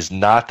is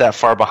not that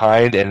far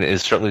behind and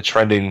is certainly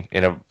trending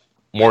in a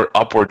more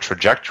upward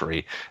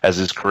trajectory as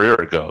his career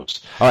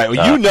goes. All right,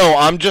 well,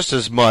 I'm just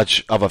as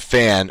much of a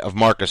fan of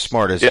Marcus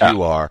Smart as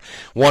you are,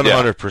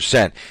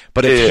 100%.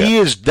 But if he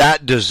is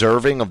that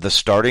deserving of the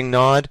starting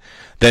nod,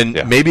 then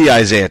maybe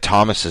Isaiah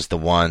Thomas is the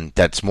one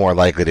that's more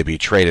likely to be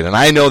traded. And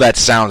I know that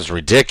sounds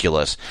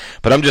ridiculous,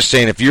 but I'm just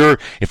saying if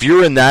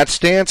you're in that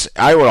stance,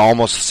 I would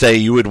almost say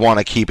you would want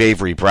to keep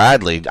Avery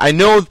Bradley. I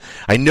know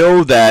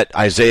that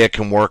Isaiah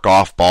can work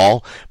off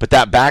ball, but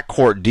that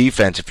backcourt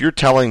defense, if you're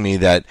telling me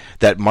that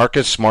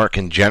Marcus Smart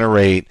can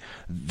generate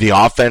the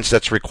offense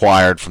that's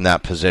required from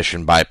that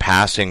position by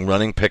passing,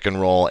 running pick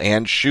and roll,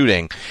 and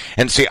shooting.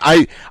 And see,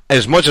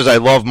 as much as I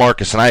love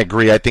Marcus, and I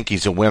agree, I think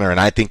he's a winner, and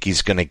I think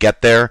he's going to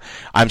get there,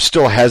 I'm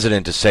still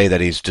hesitant to say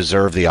that he's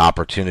deserved the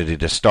opportunity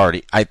to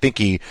start. I think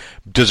he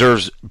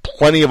deserves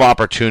plenty of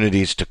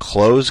opportunities to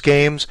close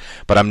games,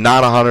 but I'm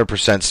not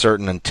 100%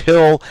 certain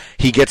until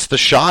he gets the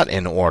shot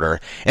in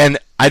order. And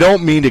I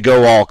don't mean to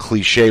go all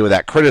cliche with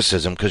that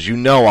criticism, because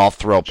I'll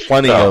throw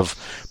plenty of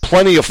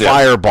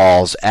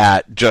fireballs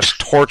at just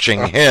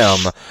torching him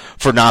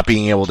for not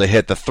being able to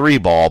hit the three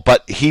ball.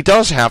 But he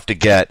does have to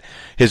get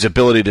his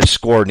ability to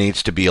score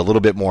needs to be a little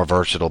bit more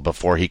versatile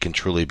before he can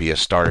truly be a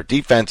starter.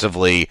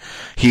 Defensively,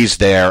 he's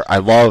there. I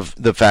love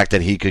the fact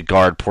that he could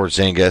guard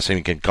Porzingis and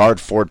he can guard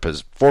four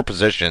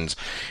positions,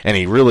 and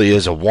he really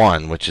is a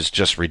one, which is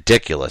just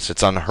ridiculous.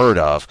 It's unheard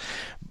of.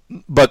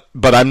 But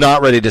I'm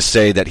not ready to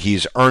say that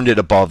he's earned it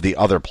above the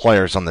other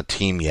players on the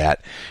team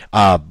yet.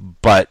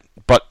 But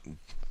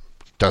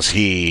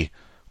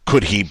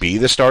could he be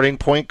the starting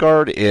point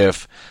guard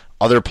if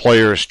other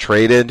players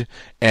traded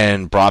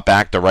and brought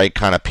back the right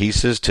kind of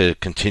pieces to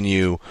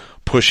continue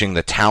pushing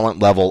the talent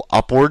level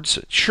upwards?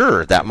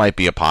 Sure, that might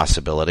be a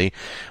possibility.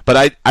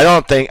 But I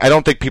don't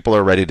think people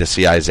are ready to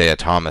see Isaiah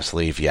Thomas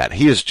leave yet.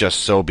 He is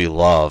just so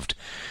beloved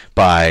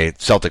by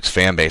Celtics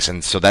fan base,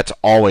 and so that's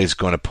always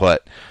going to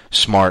put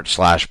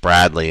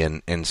Smart/Bradley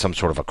in some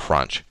sort of a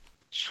crunch.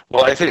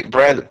 Well, I think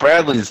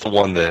Bradley is the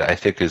one that I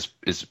think is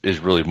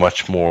really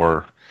much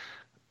more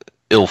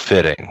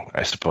ill-fitting,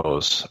 I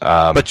suppose.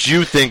 But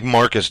you think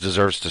Marcus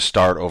deserves to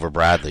start over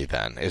Bradley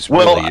then?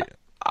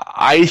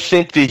 I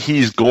think that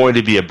he's going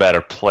to be a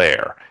better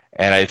player,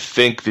 and I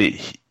think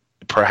that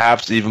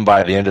perhaps even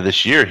by the end of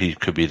this year he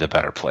could be the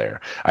better player.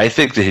 I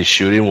think that his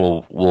shooting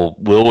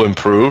will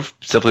improve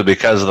simply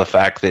because of the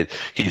fact that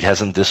he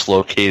hasn't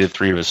dislocated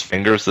 3 of his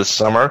fingers this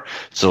summer,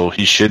 so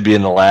he should be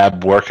in the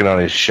lab working on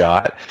his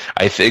shot.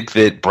 I think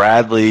that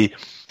Bradley,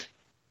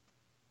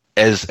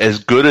 as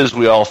good as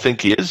we all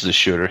think he is as a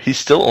shooter, he's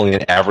still only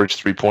an average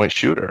 3-point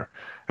shooter.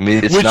 I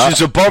mean, which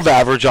is above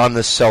average on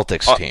the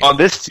Celtics team. On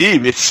this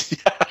team, it's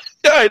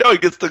I know he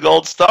gets the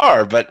gold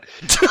star, but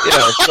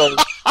so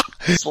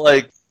it's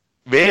like,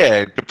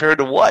 man, compared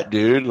to what,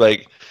 dude?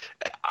 Like,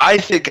 I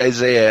think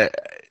Isaiah,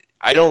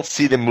 I don't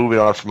see them moving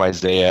on from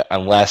Isaiah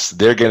unless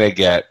they're going to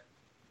get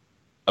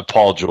a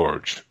Paul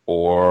George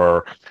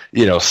or,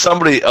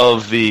 somebody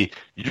of the,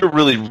 you're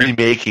really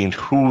remaking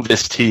who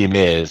this team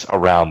is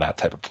around that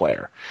type of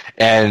player.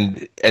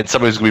 And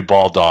somebody's going to be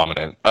ball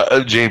dominant.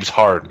 James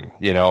Harden,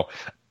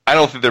 I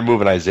don't think they're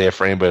moving Isaiah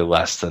for anybody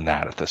less than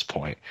that at this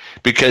point,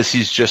 because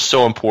he's just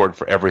so important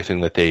for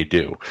everything that they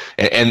do.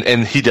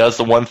 And he does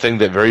the one thing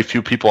that very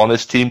few people on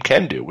this team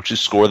can do, which is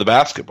score the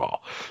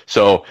basketball.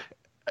 So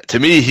to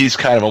me, he's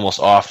kind of almost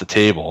off the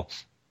table.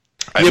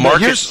 Yeah,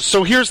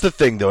 here's the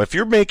thing, though. If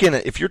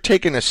you're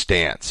taking a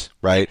stance,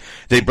 right?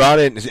 They brought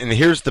in, and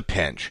here's the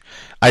pinch.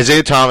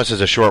 Isaiah Thomas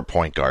is a short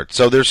point guard,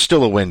 so there's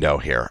still a window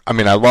here. I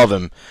mean, I love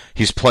him.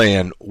 He's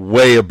playing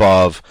way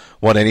above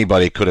what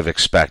anybody could have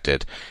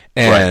expected.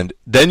 And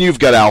then you've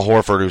got Al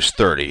Horford, who's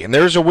 30, and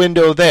there's a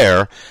window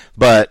there,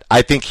 but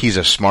I think he's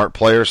a smart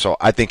player, so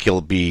I think he'll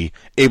be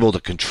able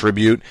to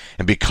contribute,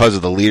 and because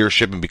of the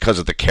leadership and because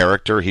of the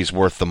character, he's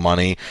worth the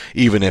money,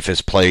 even if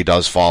his play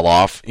does fall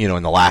off,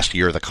 in the last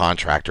year of the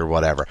contract or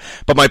whatever.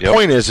 But my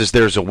point is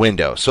there's a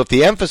window. So if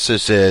the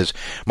emphasis is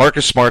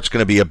Marcus Smart's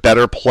going to be a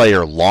better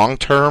player long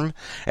term,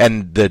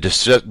 and the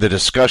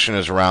discussion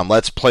is around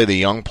let's play the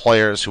young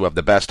players who have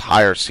the best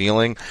higher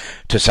ceiling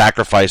to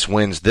sacrifice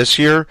wins this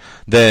year,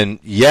 then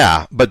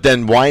yeah. But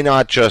then why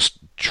not just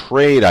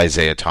trade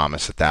Isaiah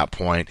Thomas at that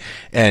point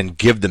and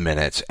give the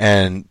minutes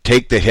and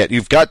take the hit?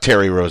 You've got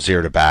Terry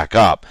Rozier to back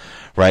up,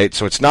 right?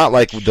 So it's not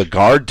like the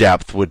guard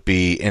depth would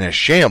be in a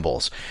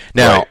shambles.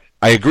 Now, right.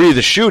 I agree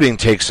the shooting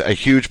takes a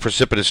huge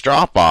precipitous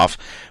drop-off,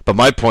 but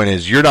my point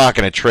is you're not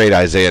going to trade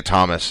Isaiah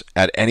Thomas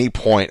at any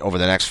point over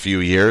the next few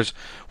years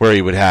where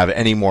he would have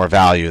any more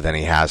value than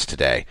he has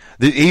today.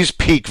 He's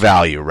peak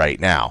value right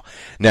now.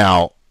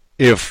 Now,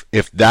 if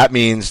that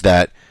means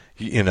that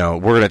we're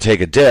going to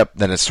take a dip,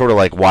 then it's sort of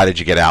like, why did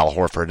you get Al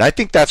Horford? And I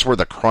think that's where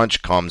the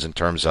crunch comes in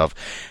terms of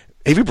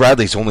Avery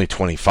Bradley's only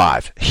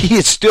 25. He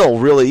is still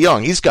really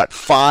young. He's got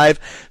 5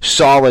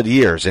 solid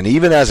years, and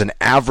even as an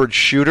average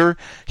shooter,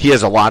 he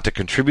has a lot to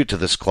contribute to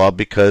this club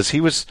because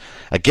he was,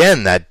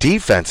 again, that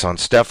defense on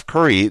Steph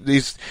Curry.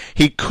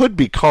 He could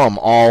be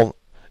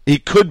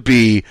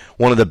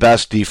one of the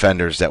best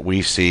defenders that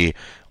we see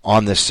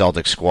on this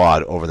Celtics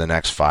squad over the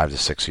next 5 to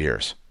 6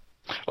 years.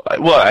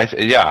 Well, I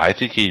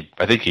think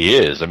he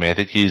is. I mean, I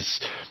think he's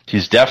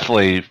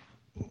definitely,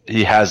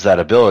 he has that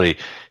ability.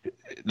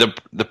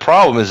 The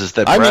problem is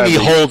that Bradley, he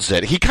holds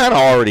it. He kind of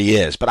already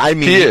is, but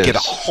he can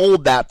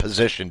hold that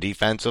position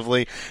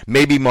defensively.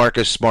 That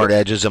Marcus Smart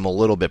edges him a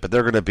little bit, but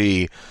they're going to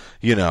be,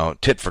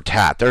 tit for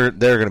tat. They're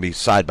going to be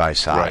side by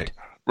side.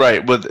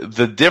 Right. But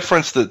the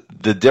difference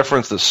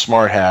that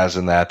Smart has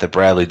in that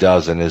Bradley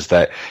doesn't is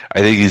that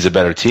I think he's a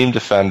better team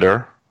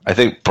defender. I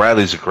think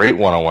Bradley's a great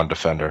one-on-one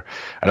defender.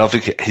 I don't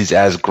think he's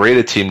as great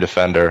a team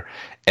defender,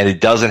 and he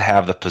doesn't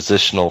have the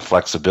positional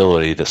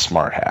flexibility that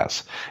Smart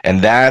has.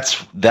 And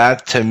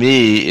that to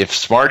me, if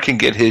Smart can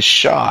get his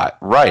shot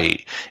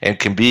right and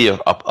can be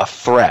a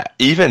threat,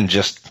 even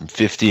just from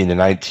 15 to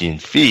 19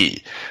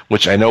 feet,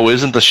 which I know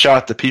isn't the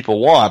shot that people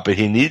want, but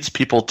he needs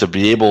people to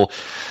be able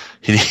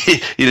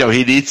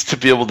he needs to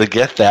be able to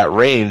get that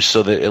range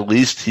so that at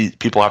least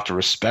people have to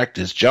respect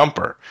his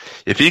jumper.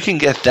 If he can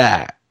get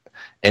that,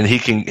 and he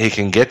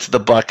can get to the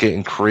bucket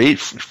and create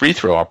free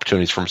throw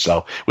opportunities for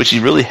himself, which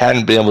he really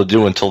hadn't been able to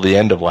do until the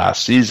end of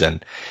last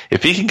season.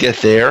 If he can get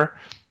there,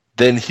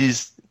 then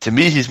he's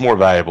more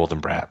valuable than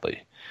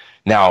Bradley.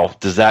 Now,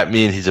 does that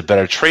mean he's a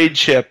better trade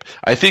chip?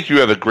 I think you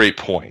have a great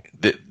point.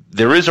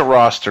 There is a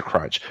roster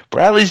crunch.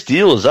 Bradley's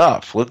deal is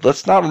up.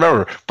 Let's not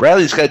remember,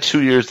 Bradley's got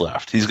 2 years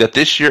left. He's got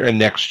this year and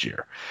next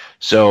year.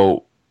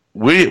 So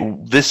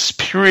this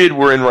period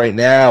we're in right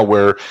now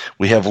where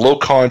we have low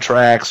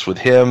contracts with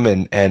him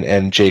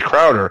and Jay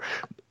Crowder,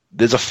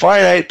 there's a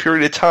finite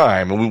period of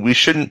time, and we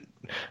shouldn't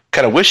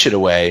kind of wish it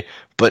away,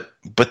 but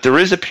there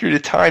is a period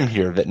of time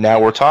here that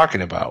now we're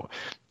talking about.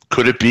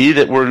 Could it be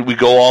that we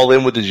go all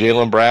in with the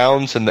Jaylen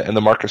Browns and the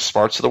Marcus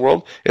Smarts of the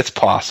world? It's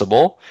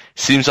possible.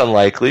 Seems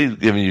unlikely,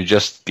 given you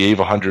just gave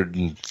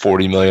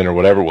 $140 million or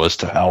whatever it was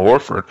to Al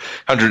Horford,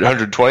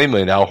 $120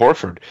 million to Al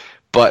Horford,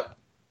 but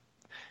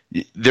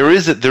there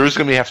is going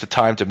to be have to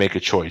time to make a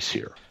choice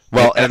here.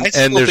 Well, and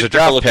there's a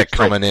draft pick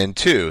coming in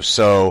too.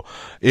 So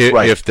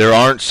if there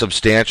aren't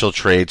substantial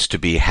trades to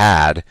be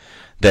had,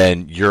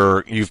 then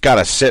you've got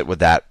to sit with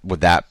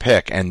that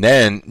pick, and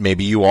then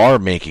maybe you are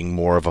making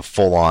more of a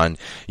full-on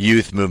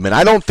youth movement.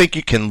 I don't think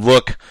you can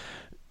look.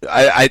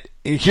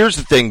 Here's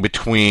the thing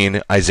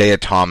between Isaiah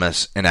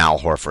Thomas and Al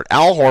Horford.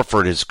 Al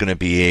Horford is going to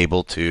be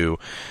able to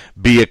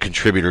be a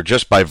contributor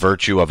just by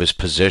virtue of his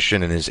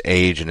position and his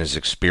age and his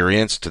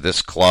experience to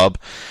this club,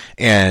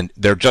 and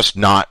they're just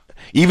not.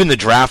 Even the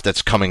draft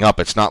that's coming up,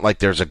 it's not like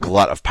there's a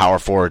glut of power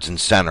forwards and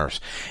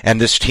centers.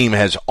 And this team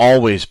has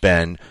always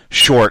been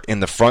short in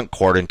the front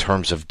court in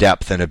terms of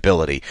depth and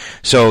ability.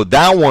 So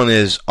that one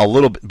is a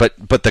little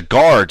bit, but the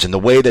guards and the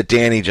way that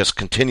Danny just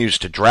continues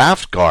to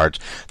draft guards,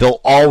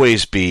 there'll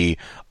always be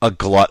a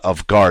glut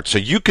of guards. So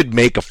you could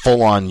make a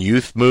full-on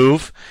youth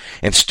move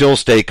and still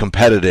stay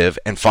competitive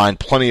and find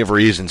plenty of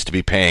reasons to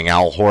be paying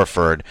Al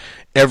Horford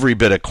every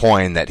bit of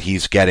coin that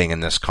he's getting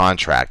in this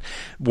contract.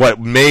 What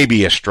may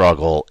be a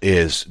struggle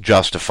is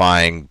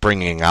justifying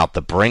bringing out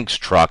the Brinks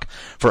truck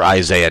for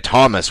Isaiah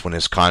Thomas when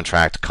his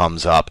contract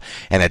comes up.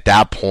 And at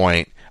that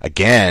point,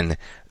 again,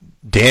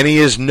 Danny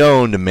is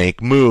known to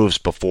make moves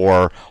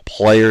before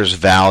players'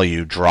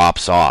 value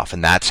drops off,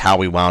 and that's how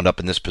we wound up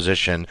in this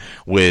position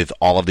with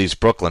all of these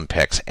Brooklyn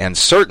picks. And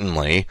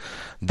certainly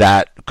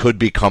that could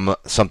become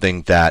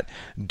something that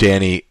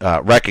Danny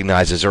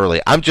recognizes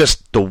early.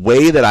 The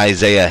way that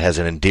Isaiah has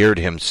endeared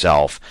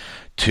himself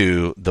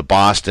to the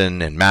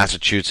Boston and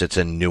Massachusetts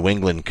and New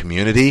England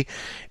community,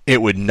 it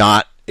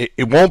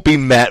won't be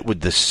met with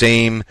the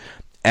same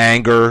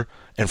anger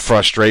and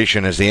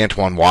frustration as the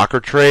Antoine Walker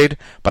trade,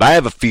 but I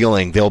have a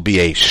feeling there'll be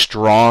a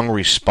strong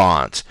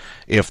response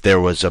if there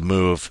was a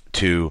move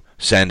to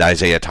send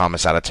Isaiah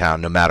Thomas out of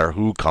town, no matter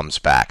who comes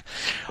back.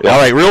 Yeah. All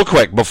right, real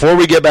quick, before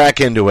we get back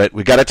into it,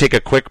 we got to take a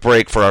quick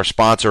break for our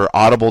sponsor,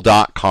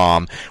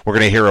 Audible.com. We're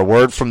going to hear a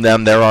word from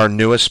them. They're our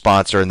newest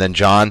sponsor. And then,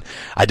 John,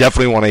 I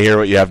definitely want to hear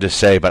what you have to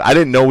say, but I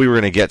didn't know we were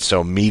going to get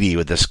so meaty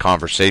with this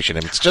conversation.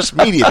 And it's just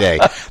Media Day.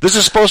 This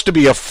is supposed to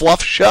be a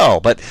fluff show,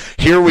 but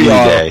here we Media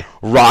are, Day.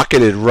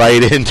 Rocketed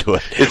right into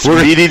it. It's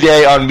Media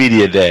Day on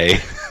Media Day.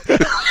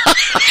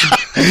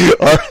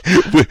 All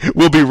right,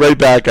 we'll be right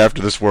back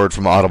after this word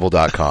from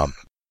Audible.com.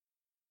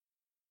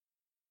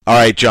 All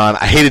right, John,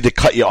 I hated to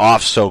cut you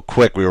off so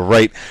quick. We were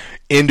right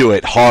into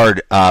it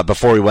hard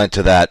before we went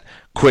to that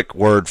quick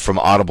word from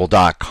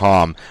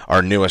Audible.com,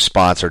 our newest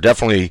sponsor.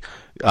 Definitely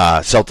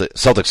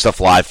Celtic Stuff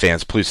Live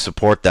fans, please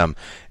support them.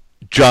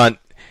 John,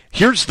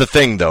 here's the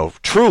thing, though.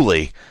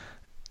 Truly,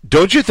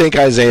 don't you think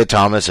Isaiah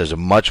Thomas is a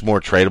much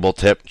more tradable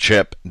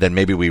chip than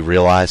maybe we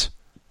realize?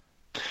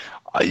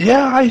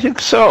 Yeah, I think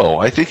so.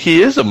 I think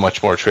he is a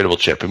much more tradable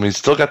chip. I mean, he's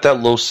still got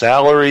that low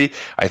salary.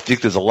 I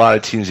think there's a lot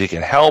of teams he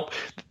can help.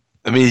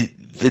 I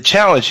mean, the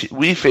challenge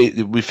we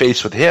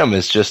face with him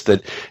is just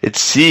that it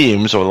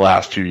seems over the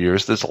last few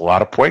years there's a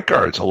lot of point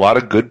guards, a lot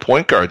of good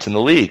point guards in the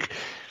league.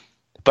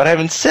 But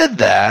having said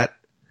that,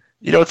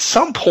 at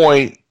some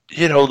point,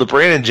 the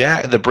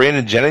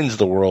Brandon Jennings of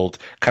the world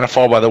kind of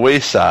fall by the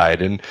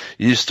wayside, and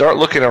you start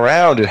looking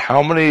around at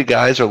how many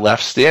guys are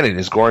left standing.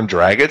 Is Goran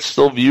Dragic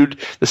still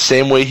viewed the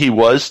same way he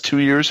was 2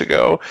 years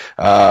ago?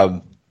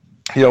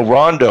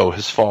 Rondo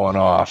has fallen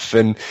off,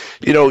 and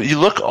you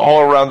look all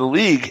around the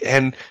league,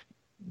 and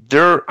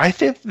I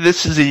think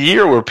this is a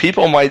year where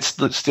people might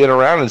stand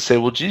around and say,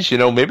 well, geez,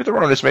 maybe there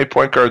aren't as many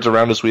point guards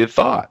around as we had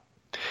thought.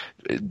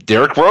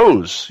 Derrick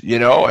Rose,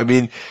 I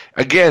mean,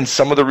 again,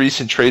 some of the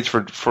recent trades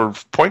for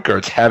point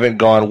guards haven't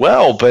gone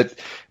well, but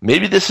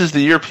maybe this is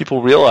the year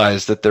people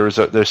realize that there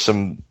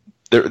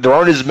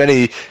aren't as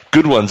many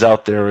good ones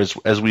out there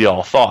as we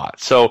all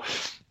thought. So,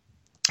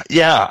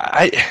 yeah,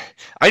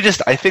 I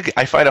think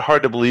I find it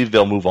hard to believe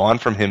they'll move on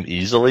from him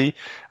easily.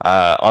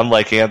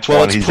 Unlike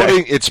Antoine, he's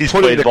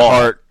putting the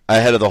cart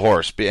ahead of the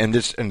horse, and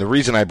the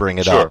reason I bring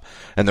it up,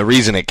 and the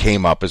reason it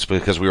came up, is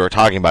because we were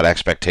talking about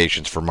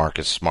expectations for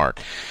Marcus Smart,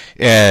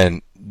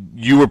 and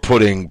you were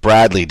putting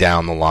Bradley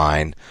down the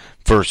line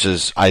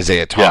versus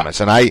Isaiah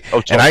Thomas, and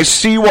I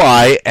see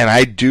why, and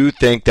I do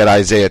think that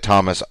Isaiah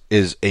Thomas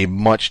is a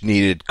much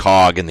needed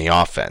cog in the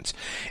offense,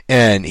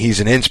 and he's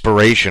an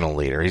inspirational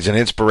leader. He's an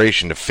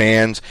inspiration to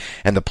fans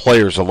and the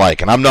players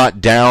alike, and I'm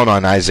not down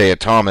on Isaiah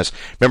Thomas.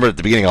 Remember at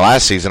the beginning of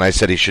last season I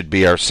said he should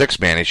be our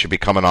sixth man, he should be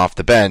coming off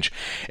the bench,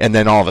 and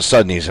then all of a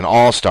sudden he's an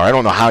all-star. I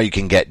don't know how you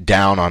can get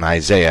down on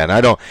Isaiah, and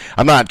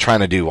I'm not trying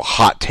to do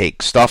hot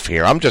take stuff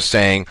here. I'm just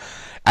saying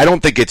I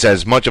don't think it's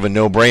as much of a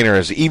no-brainer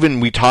as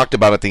even we talked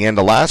about at the end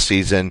of last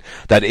season,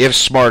 that if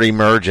Smart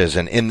emerges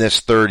and in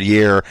this third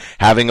year,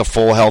 having a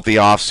full healthy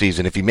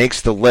offseason, if he makes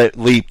the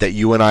leap that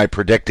you and I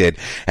predicted,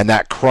 and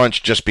that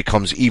crunch just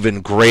becomes even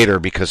greater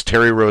because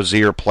Terry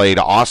Rozier played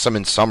awesome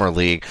in Summer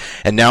League,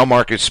 and now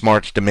Marcus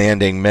Smart's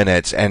demanding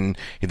minutes, and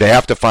they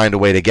have to find a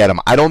way to get him.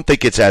 I don't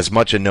think it's as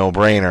much a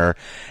no-brainer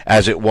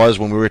as it was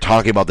when we were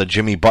talking about the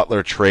Jimmy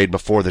Butler trade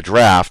before the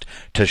draft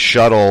to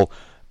shuttle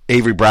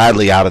Avery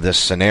Bradley out of this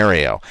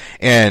scenario.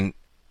 And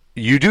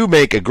you do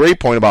make a great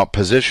point about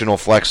positional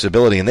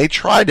flexibility, and they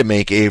tried to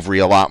make Avery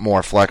a lot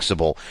more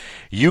flexible.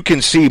 You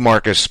can see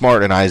Marcus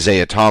Smart and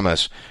Isaiah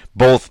Thomas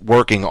both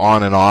working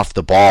on and off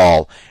the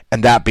ball,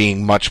 and that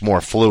being much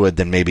more fluid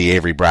than maybe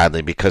Avery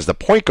Bradley, because the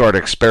point guard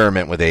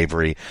experiment with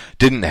Avery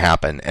didn't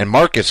happen, and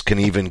Marcus can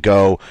even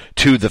go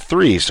to the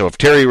three. So if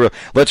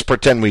let's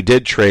pretend we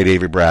did trade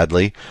Avery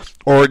Bradley,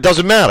 or it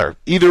doesn't matter,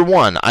 either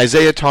one,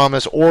 Isaiah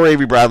Thomas or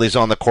Avery Bradley's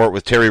on the court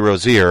with Terry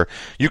Rozier,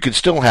 you can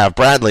still have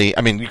you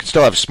can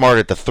still have Smart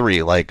at the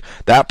three. Like,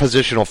 that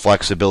positional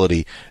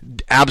flexibility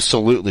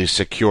absolutely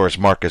secures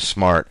Marcus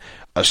Smart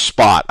a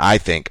spot, I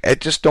think. I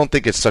just don't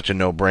think it's such a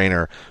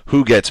no-brainer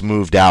who gets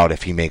moved out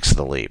if he makes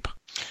the leap.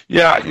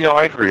 Yeah,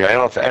 I agree. I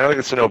don't think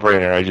it's a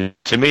no-brainer.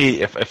 To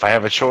me, if I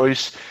have a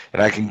choice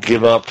and I can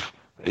give up,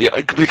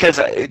 because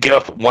I give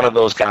up one of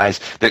those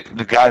guys, the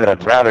guy that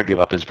I'd rather give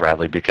up is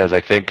Bradley, because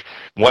I think,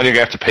 one, you're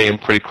going to have to pay him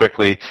pretty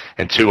quickly,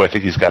 and two, I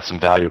think he's got some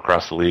value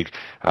across the league.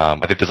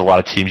 I think there's a lot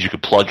of teams you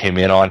could plug him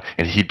in on,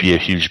 and he'd be a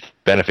huge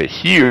benefit.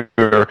 Here,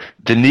 the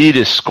need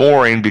is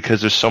scoring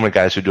because there's so many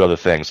guys who do other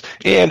things.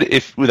 And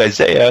with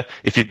Isaiah,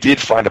 if you did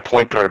find a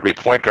great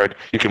point guard,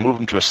 you can move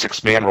him to a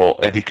six-man role,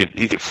 and he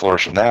could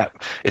flourish in that.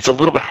 It's a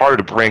little bit harder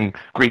to bring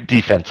great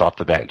defense off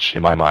the bench,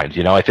 in my mind.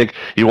 I think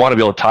you want to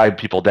be able to tie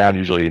people down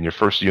usually in your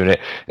first unit.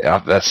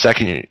 That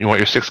second, you want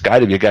your sixth guy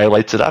to be a guy who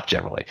lights it up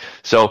generally.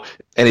 So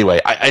anyway,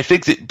 I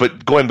think that,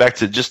 but going back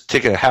to just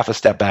taking a half a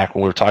step back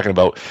when we were talking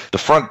about the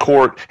front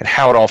court and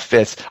how it all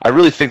fits, I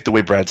really think the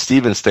way Brad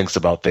Stevens thinks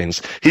about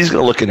things, he's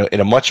going to look in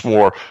a much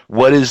more,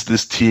 what is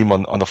this team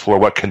on the floor?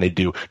 What can they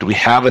do? Do we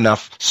have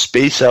enough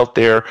space out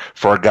there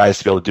for our guys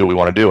to be able to do what we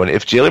want to do? And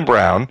if Jaylen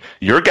Brown,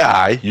 your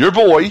guy, your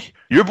boy,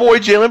 Your boy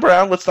Jaylen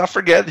Brown, let's not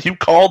forget, you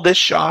called this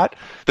shot.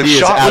 The he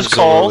shot is was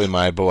called. absolutely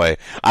my boy.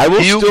 I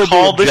will You still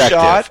called be the objective.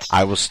 shot.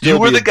 I will still You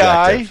were be the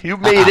guy. objective. You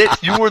made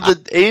it. You were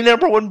the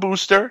number one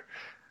booster.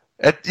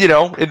 In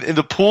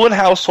the Poulin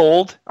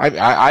household,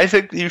 I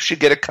think you should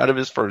get a cut of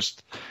his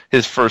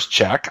first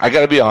check. I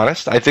got to be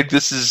honest. I think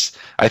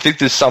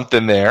there's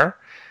something there.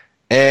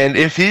 And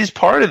if he's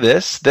part of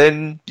this,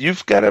 then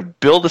you've got to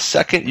build a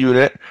second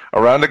unit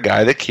around a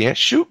guy that can't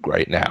shoot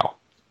right now.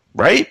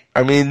 Right?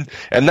 I mean,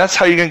 and that's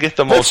how you're going to get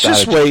the most Let's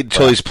just out of wait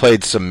until he's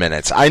played some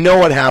minutes. I know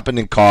what happened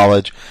in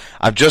college.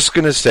 I'm just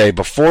going to say,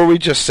 before we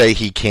just say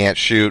he can't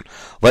shoot,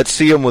 let's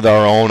see him with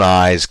our own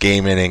eyes,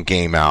 game in and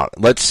game out.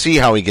 Let's see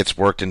how he gets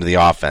worked into the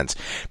offense.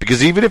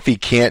 Because even if he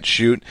can't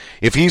shoot,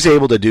 if he's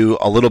able to do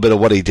a little bit of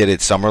what he did at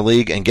Summer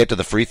League and get to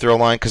the free throw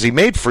line, because he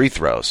made free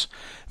throws.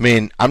 I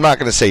mean, I'm not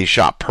going to say he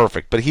shot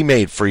perfect, but he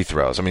made free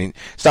throws. I mean,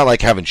 it's not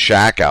like having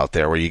Shaq out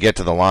there where you get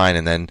to the line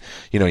and then,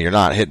 you're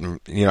not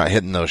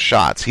hitting those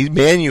shots. He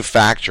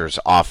manufactures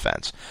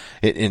offense.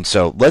 And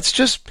so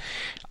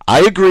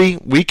I agree.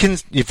 We can,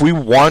 if we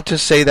want to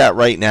say that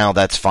right now,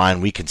 that's fine.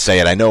 We can say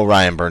it. I know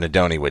Ryan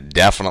Bernardoni would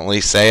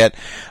definitely say it,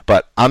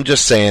 but I'm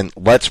just saying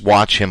let's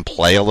watch him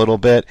play a little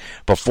bit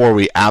before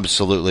we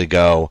absolutely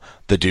go,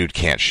 the dude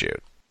can't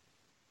shoot.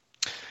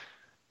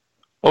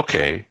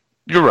 Okay,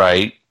 you're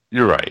right.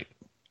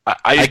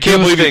 I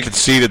can't believe you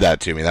conceded that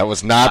to me. That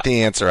was not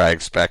the answer I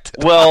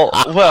expected. Well,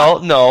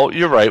 no,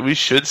 you're right. We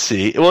should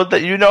see. Well,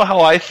 you know how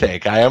I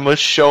think. I am a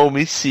show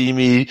me, see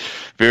me,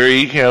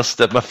 very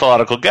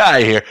methodical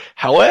guy here.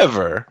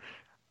 However,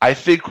 I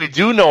think we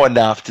do know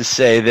enough to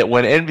say that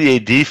when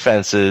NBA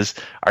defenses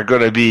are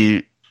going to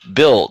be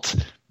built,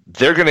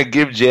 they're going to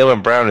give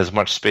Jaylen Brown as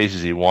much space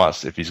as he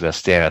wants if he's going to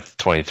stand at the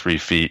 23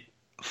 feet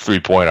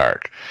 3-point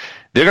arc.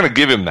 They're going to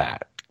give him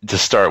that to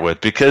start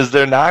with, because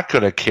they're not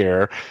going to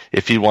care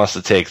if he wants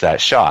to take that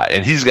shot,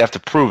 and he's going to have to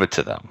prove it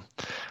to them,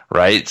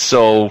 right?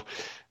 So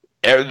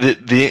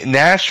the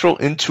natural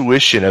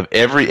intuition of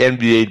every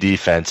NBA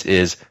defense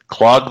is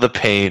clog the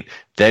paint,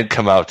 then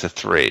come out to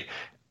three.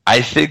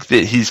 I think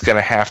that he's going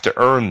to have to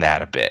earn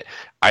that a bit.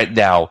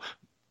 Now,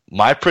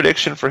 my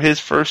prediction for his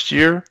first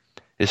year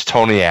is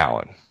Tony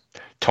Allen.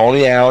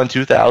 Tony Allen,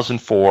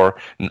 2004.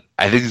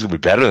 I think he's going to be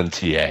better than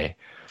TA,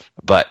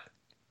 but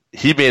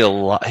he made a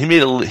lot.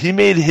 He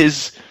made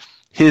his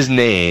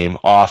name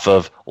off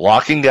of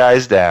locking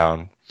guys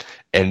down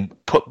and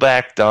put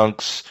back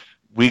dunks,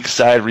 weak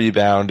side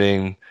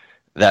rebounding,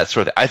 that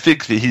sort of thing. I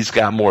think that he's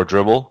got more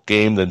dribble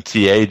game than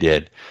TA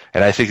did,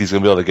 and I think he's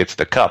going to be able to get to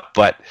the cup.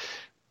 But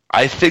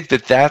I think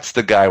that that's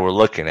the guy we're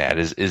looking at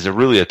is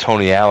really a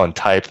Tony Allen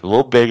type, a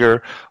little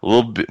bigger, a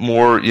little bit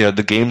more.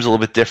 The game's a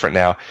little bit different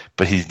now,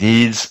 but he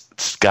needs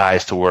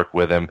guys to work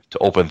with him to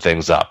open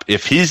things up.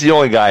 If he's the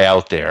only guy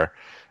out there,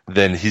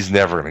 then he's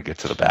never going to get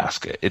to the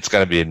basket. It's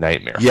going to be a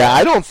nightmare. Yeah,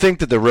 I don't think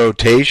that the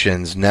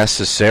rotations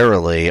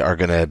necessarily are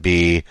going to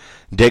be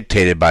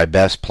dictated by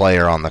best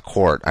player on the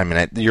court. I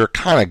mean, you're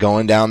kind of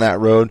going down that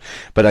road,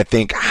 but I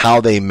think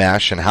how they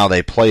mesh and how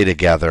they play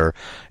together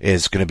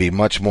is going to be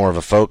much more of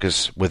a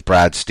focus with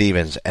Brad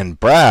Stevens. And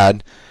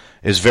Brad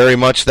is very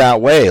much that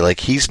way.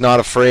 Like, he's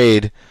not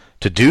afraid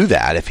to do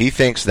that. If he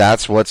thinks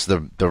that's what's the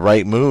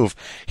right move,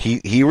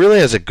 he really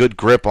has a good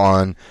grip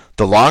on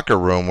the locker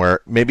room where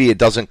maybe it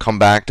doesn't come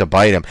back to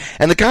bite him.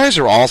 And the guys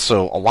are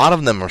also, a lot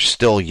of them are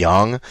still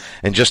young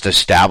and just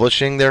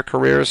establishing their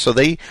careers, so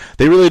they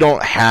really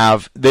don't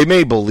have, they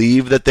may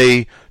believe that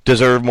they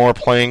deserve more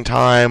playing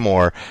time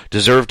or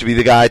deserve to be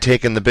the guy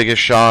taking the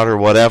biggest shot or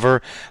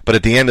whatever, but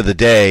at the end of the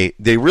day,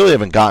 they really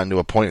haven't gotten to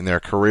a point in their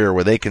career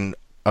where they can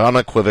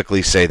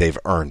unequivocally say they've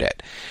earned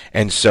it.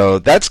 And so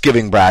that's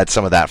giving Brad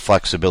some of that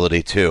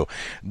flexibility too.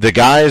 The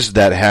guys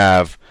that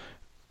have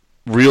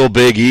real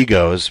big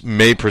egos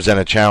may present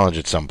a challenge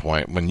at some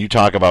point. When you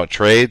talk about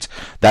trades,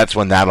 that's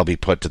when that'll be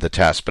put to the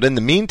test. But in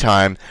the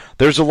meantime,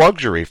 there's a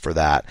luxury for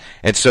that.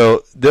 And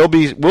so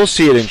we'll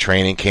see it in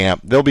training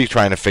camp. They'll be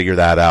trying to figure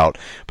that out.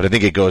 But I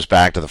think it goes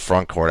back to the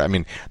front court. I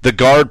mean, the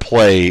guard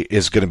play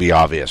is going to be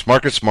obvious.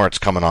 Marcus Smart's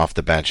coming off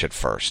the bench at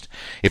first.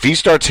 If he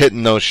starts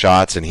hitting those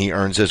shots and he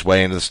earns his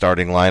way into the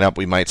starting lineup,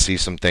 we might see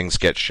some things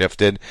get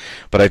shifted.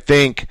 But I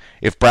think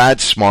if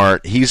Brad's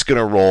smart, he's going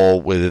to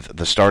roll with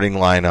the starting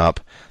lineup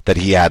that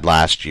he had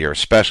last year,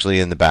 especially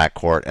in the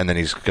backcourt, and then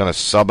he's going to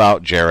sub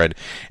out Jared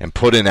and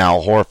put in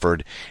Al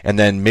Horford, and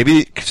then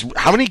maybe,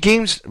 how many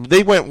games,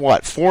 they went,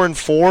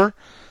 4-4?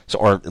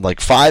 Or like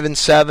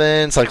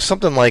 5-7, it's like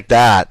something like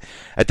that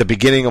at the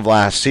beginning of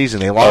last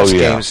season. They lost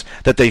games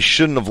that they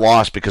shouldn't have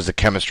lost because the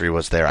chemistry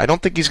was there. I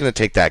don't think he's going to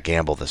take that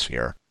gamble this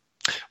year.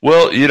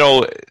 Well,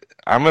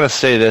 I'm going to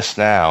say this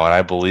now, and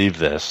I believe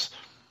this.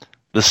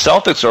 The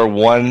Celtics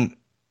are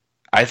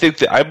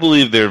I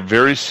believe they're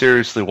very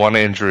seriously one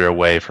injury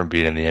away from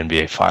being in the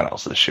NBA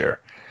Finals this year.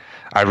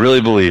 I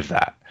really believe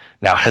that.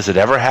 Now, has it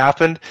ever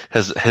happened?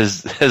 Has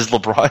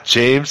LeBron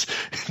James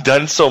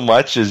done so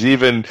much as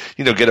even,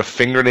 get a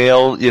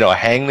fingernail, a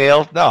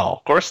hangnail? No,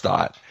 of course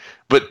not.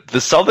 But the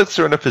Celtics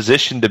are in a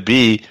position to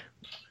be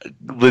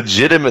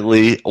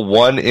legitimately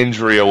one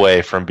injury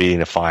away from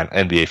being a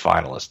NBA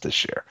finalist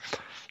this year.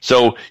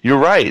 So you're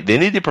right. They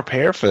need to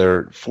prepare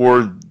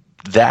for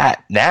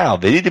that now.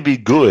 They need to be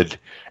good.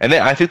 And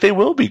I think they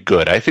will be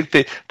good. I think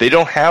they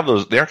don't have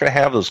those. They aren't going to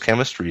have those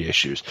chemistry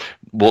issues.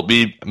 Will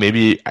be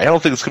maybe. I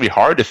don't think it's going to be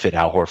hard to fit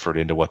Al Horford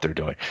into what they're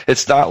doing.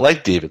 It's not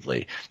like David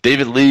Lee.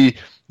 David Lee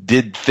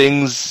did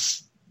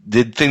things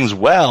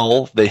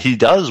well that he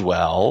does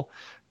well,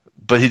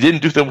 but he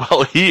didn't do them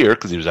well here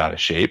because he was out of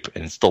shape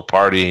and still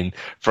partying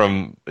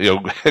from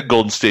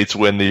Golden State's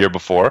win the year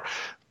before.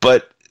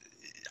 But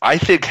I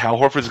think Al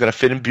Horford is going to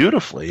fit in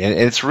beautifully, and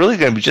it's really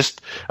going to be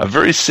just a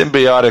very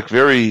symbiotic,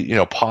 very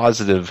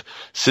positive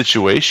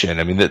situation.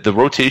 I mean, the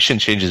rotation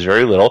changes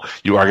very little.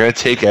 You are going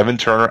to take Evan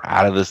Turner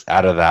out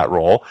of that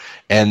role,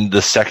 and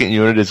the second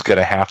unit is going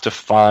to have to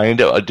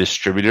find a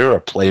distributor, a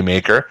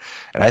playmaker,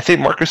 and I think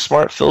Marcus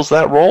Smart fills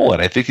that role,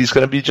 and I think he's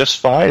going to be just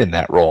fine in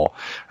that role.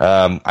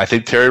 I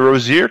think Terry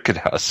Rozier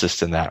could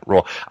assist in that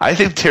role. I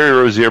think Terry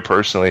Rozier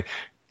personally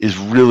is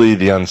really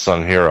the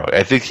unsung hero.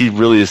 I think he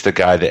really is the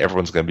guy that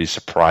everyone's going to be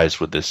surprised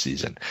with this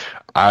season.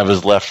 I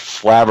was left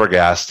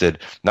flabbergasted,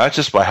 not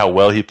just by how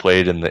well he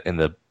played in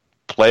the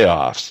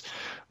playoffs,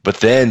 but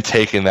then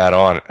taking that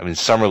on. I mean,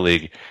 Summer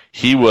League,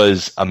 he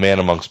was a man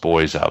amongst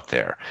boys out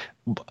there.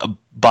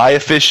 By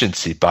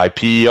efficiency, by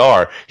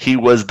PER, he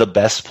was the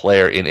best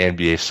player in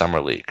NBA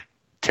Summer League.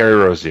 Terry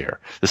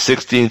Rozier, the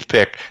 16th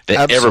pick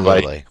that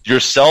everybody,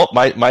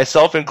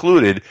 myself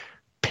included,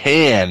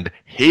 panned,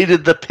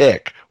 hated the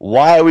pick.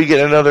 Why are we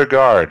getting another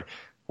guard?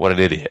 What an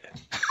idiot.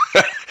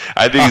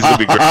 I think he's going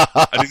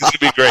to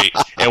be great.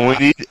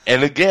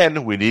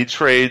 And we need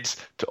trades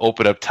to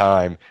open up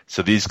time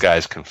so these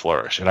guys can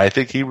flourish. And I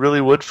think he really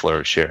would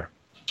flourish here.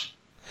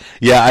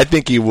 Yeah, I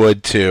think he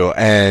would too.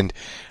 And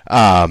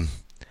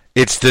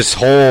it's this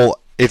whole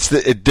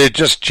they're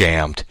just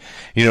jammed.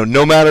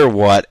 No matter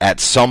what, at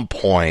some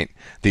point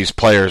these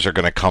players are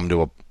going to come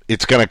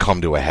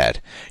to a head.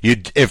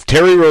 If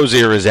Terry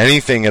Rozier is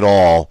anything at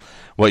all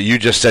what you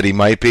just said he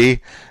might be,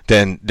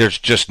 then there's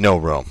just no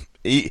room.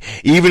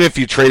 Even if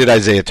you traded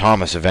Isaiah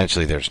Thomas,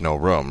 eventually there's no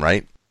room,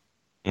 right?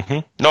 Mm-hmm.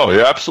 No,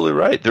 you're absolutely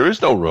right. There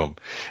is no room.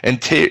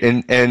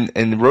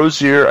 And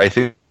Rozier, I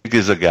think,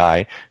 is a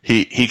guy,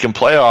 he can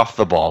play off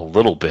the ball a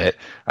little bit.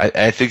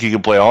 I think he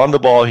can play on the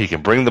ball. He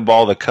can bring the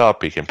ball to the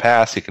cup. He can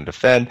pass. He can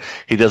defend.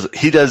 He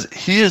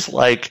is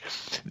like,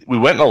 we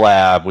went in the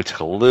lab. We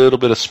took a little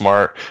bit of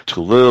Smart, took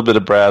a little bit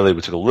of Bradley.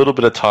 We took a little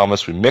bit of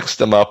Thomas. We mixed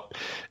them up.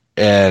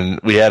 And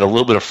we had a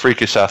little bit of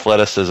freakish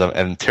athleticism,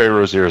 and Terry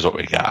Rozier is what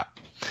we got.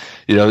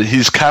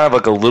 He's kind of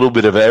like a little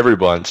bit of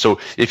everyone. So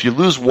if you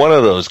lose one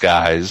of those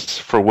guys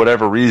for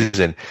whatever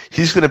reason,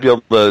 he's going to be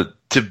able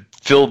to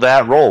fill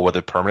that role,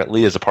 whether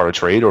permanently as a part of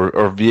trade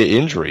or via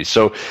injury.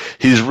 So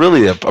he's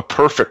really a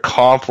perfect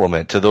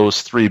complement to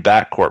those three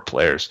backcourt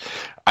players.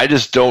 I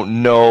just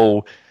don't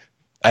know.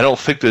 I don't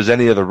think there's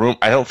any other room.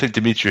 I don't think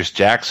Demetrius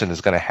Jackson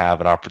is going to have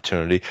an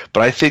opportunity,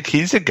 but I think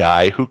he's a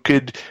guy who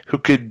could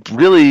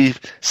really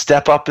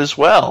step up as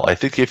well. I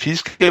think if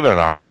he's given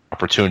an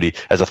opportunity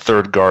as a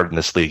third guard in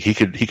this league, he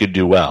could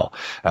do well.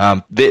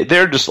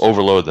 They're just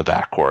overloaded in the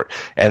backcourt,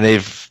 and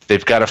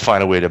they've got to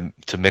find a way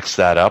to mix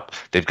that up.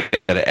 They've got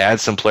to add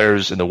some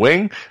players in the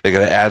wing. They've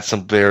got to add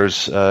some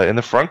players in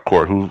the front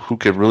court who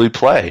could really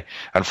play.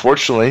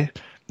 Unfortunately,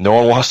 no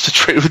one wants to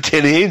trade with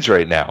Danny Ainge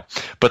right now,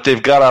 but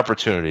they've got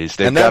opportunities.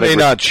 And that may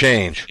not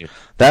change.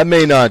 That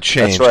may not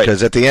change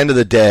because at the end of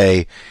the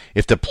day,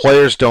 if the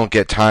players don't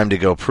get time to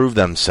go prove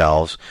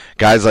themselves,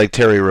 guys like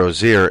Terry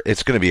Rozier,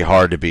 it's going to be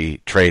hard to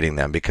be trading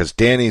them because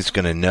Danny's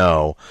going to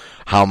know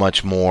how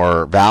much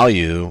more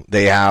value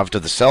they have to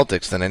the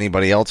Celtics than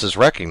anybody else is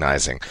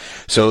recognizing.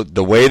 So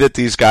the way that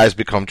these guys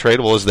become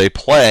tradable is they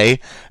play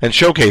and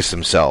showcase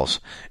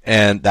themselves.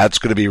 And that's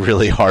going to be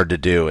really hard to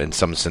do in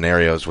some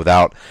scenarios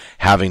without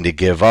having to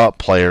give up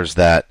players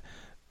that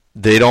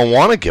they don't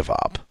want to give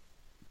up.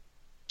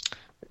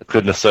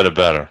 Couldn't have said it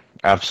better.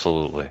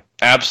 Absolutely.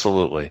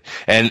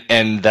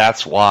 And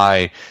that's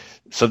why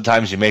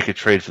sometimes you make a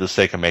trade for the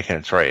sake of making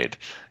a trade,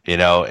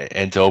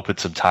 and to open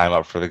some time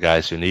up for the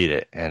guys who need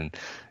it. And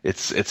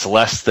it's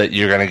less that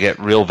you're going to get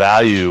real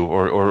value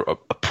or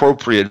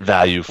appropriate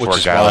value for a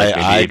guy like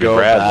I go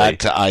Bradley back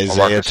to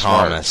Isaiah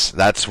Thomas.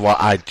 That's why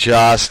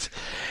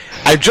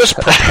I'm just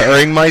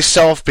preparing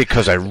myself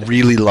because I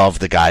really love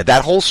the guy.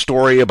 That whole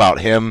story about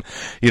him,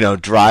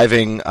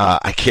 driving.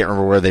 I can't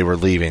remember where they were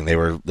leaving. They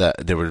were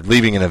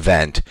leaving an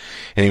event,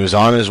 and he was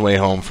on his way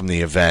home from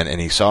the event, and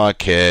he saw a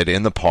kid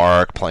in the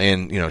park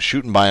playing,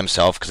 shooting by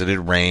himself because it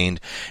had rained,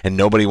 and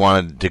nobody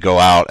wanted to go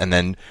out. And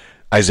then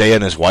Isaiah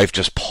and his wife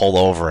just pull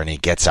over and he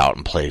gets out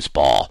and plays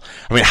ball.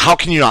 I mean, how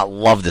can you not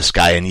love this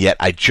guy? And yet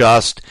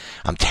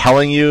I'm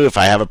telling you, if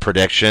I have a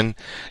prediction,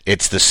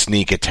 it's the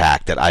sneak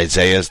attack that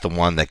Isaiah is the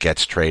one that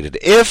gets traded.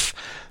 If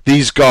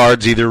these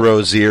guards, either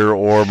Rozier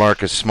or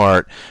Marcus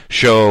Smart,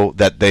 show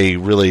that they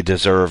really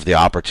deserve the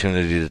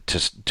opportunity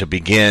to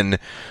begin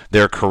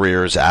their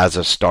careers as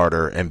a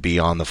starter and be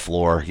on the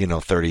floor,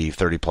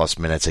 30 plus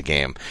minutes a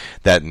game,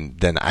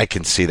 then I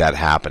can see that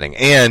happening.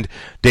 And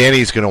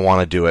Danny's going to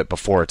want to do it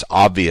before it's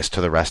obvious to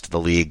the rest of the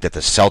league that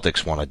the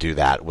Celtics want to do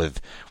that with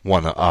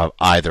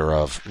either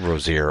of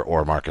Rozier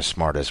or Marcus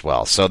Smart as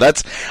well. So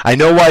I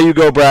know why you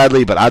go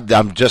Bradley, but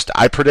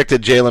I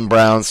predicted Jaylen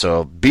Brown,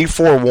 so be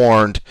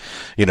forewarned.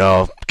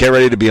 Get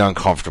ready to be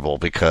uncomfortable,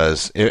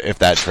 because if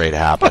that trade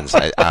happens,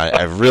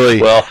 I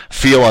really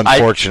feel,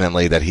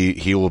 unfortunately, that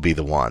he will be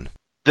the one.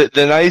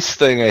 The nice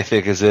thing, I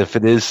think, is if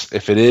it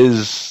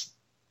is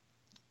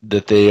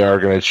that they are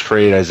going to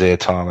trade Isaiah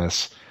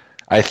Thomas,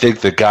 I think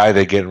the guy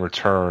they get in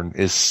return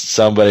is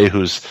somebody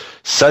who's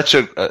such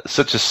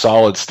a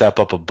solid step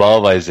up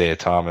above Isaiah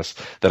Thomas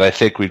that I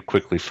think we'd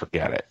quickly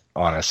forget it.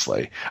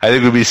 Honestly, I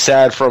think we'd be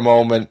sad for a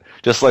moment,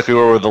 just like we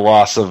were with the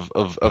loss of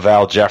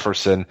Al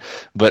Jefferson,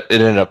 but it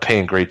ended up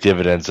paying great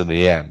dividends in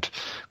the end,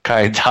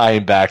 kind of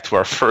tying back to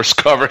our first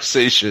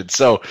conversation.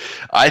 So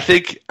I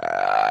think,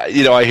 I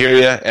hear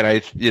you, and I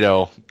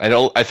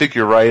think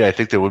you're right. I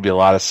think there would be a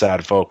lot of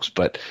sad folks,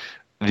 but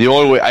the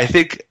only way I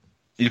think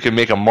you can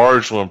make a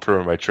marginal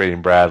improvement by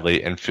trading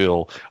Bradley and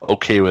feel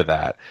okay with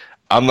that.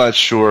 I'm not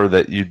sure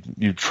that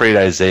you'd trade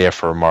Isaiah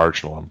for a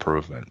marginal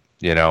improvement.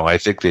 I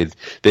think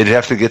they'd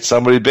have to get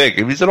somebody big.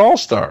 If he's an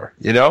all-star,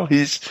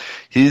 he's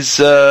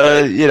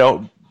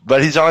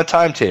but he's on a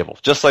timetable,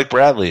 just like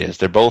Bradley is.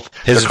 They're both.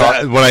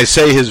 When I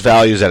say his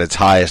value is at its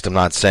highest, I'm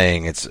not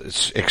saying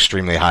it's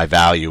extremely high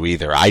value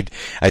either. I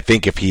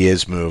think if he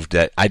is moved,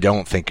 I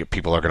don't think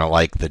people are going to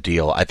like the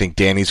deal. I think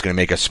Danny's going to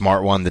make a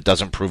smart one that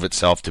doesn't prove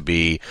itself to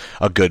be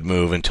a good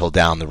move until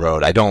down the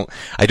road. I don't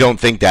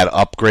think that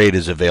upgrade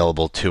is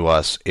available to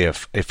us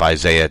if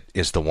Isaiah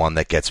is the one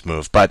that gets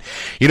moved. But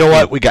you know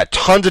what? We got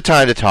tons of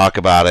time to talk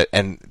about it,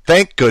 and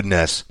thank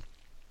goodness.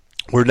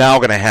 We're now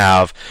going to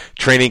have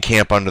training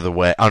camp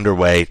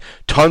underway.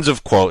 Tons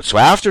of quotes. So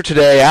after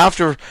today,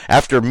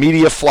 after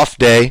media fluff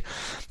day,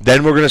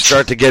 then we're going to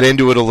start to get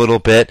into it a little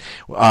bit.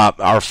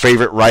 Our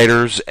favorite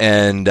writers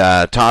and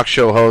talk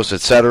show hosts,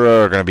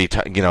 etc., are going to be.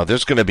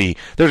 There's going to be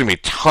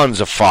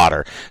tons of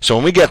fodder. So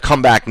when we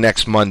come back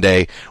next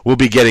Monday, we'll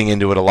be getting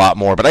into it a lot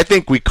more. But I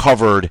think we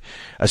covered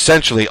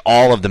essentially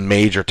all of the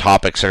major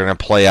topics that are going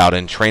to play out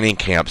in training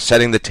camp,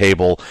 setting the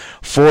table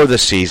for the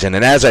season.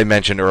 And as I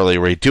mentioned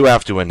earlier, we do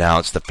have to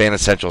announce the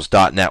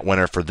FanEssentials.net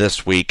winner for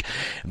this week.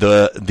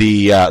 The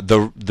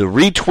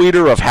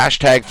retweeter of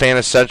hashtag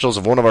FanEssentials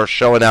of one of our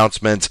show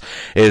announcements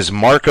is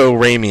Marco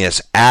Ramius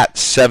at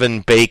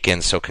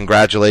 7Bacon. So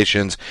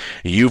congratulations.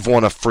 You've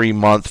won a free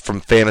month from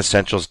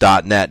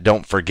FanEssentials.net.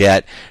 Don't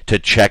forget to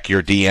check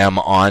your DM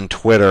on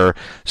Twitter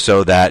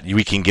so that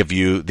we can give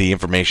you the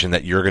information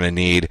that you're going to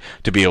need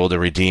to be able to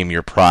redeem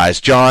your prize.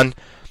 John,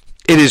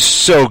 it is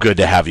so good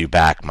to have you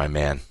back, my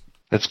man.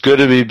 It's good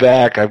to be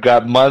back. I've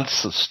got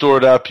months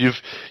stored up.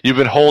 You've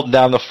been holding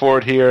down the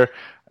fort here.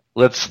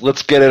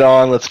 Let's get it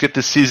on. Let's get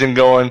this season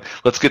going.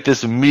 Let's get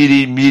this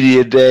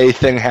media day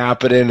thing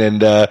happening.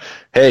 And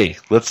hey,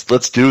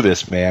 let's do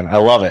this, man. I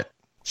love it.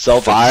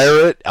 Celtics.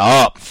 Fire it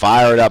up.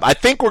 I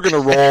think we're going to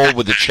roll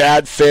with the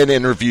Chad Finn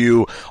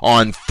interview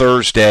on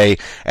Thursday,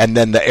 and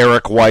then the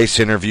Eric Weiss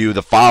interview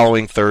the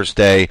following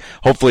Thursday.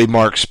 Hopefully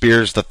Mark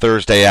Spears the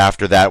Thursday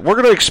after that. We're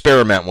going to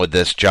experiment with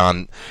this,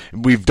 John.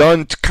 We've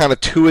done kind of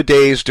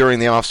 2-a-days during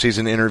the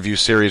off-season interview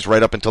series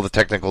right up until the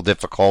technical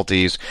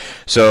difficulties.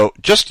 So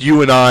just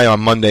you and I on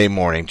Monday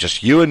morning,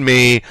 just you and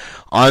me,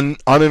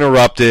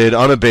 uninterrupted,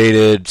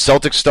 unabated,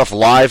 Celtics stuff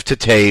live to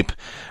tape.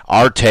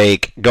 Our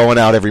take going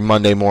out every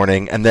Monday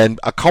morning, and then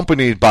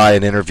accompanied by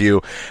an interview,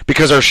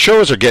 because our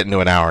shows are getting to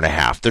an hour and a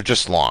half. They're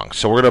just long.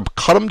 So we're going to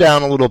cut them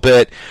down a little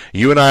bit.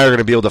 You and I are going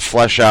to be able to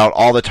flesh out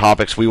all the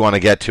topics we want to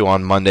get to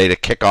on Monday to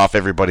kick off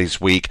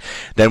everybody's week.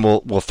 Then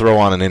we'll throw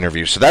on an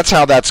interview. So that's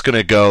how that's going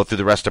to go through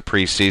the rest of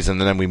preseason.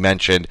 And then we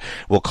mentioned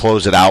we'll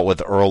close it out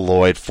with Earl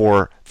Lloyd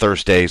for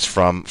Thursdays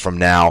from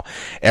now.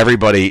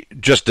 Everybody,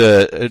 just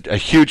a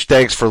huge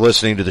thanks for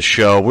listening to the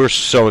show. We're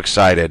so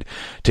excited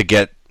to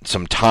get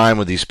some time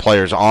with these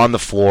players on the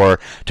floor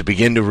to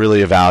begin to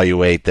really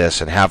evaluate this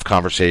and have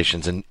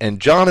conversations. And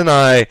John and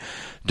I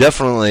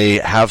definitely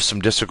have some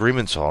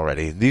disagreements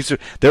already.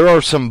 There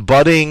are some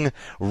budding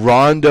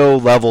Rondo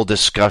level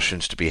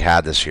discussions to be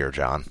had this year,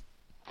 John.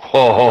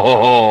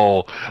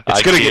 Oh,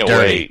 it's going to get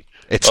dirty.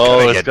 It's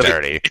going to get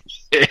dirty.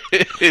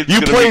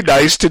 You played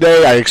nice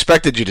today. I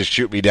expected you to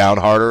shoot me down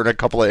harder in a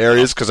couple of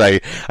areas because I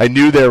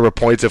knew there were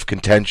points of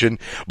contention.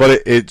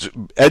 But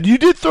and you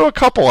did throw a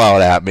couple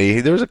out at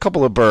me. There was a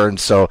couple of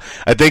burns, so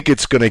I think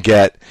it's going to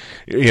get,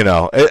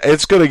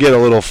 it's going to get a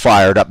little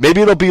fired up.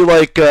 Maybe it'll be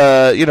like,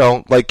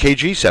 like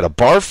KG said, a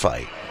bar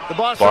fight. The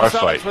Boston Bar Celtics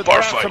fight. with Bar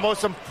perhaps fight. the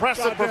most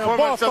impressive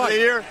performance of the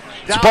year.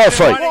 It's a bar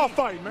fight. Ball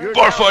fight, man.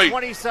 Bar fight.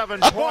 27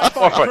 Ball points.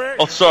 fight, Craig. Craig.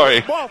 Oh,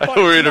 sorry. Ball I fight.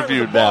 know we're Tonight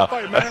interviewed was a now. ball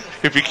fight, man.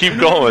 If you keep You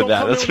going know, with don't that,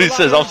 come that's in what he with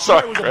says. a I'm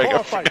sorry, ball fight. Craig. I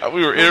Ball fight. forgot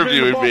we were He's been in the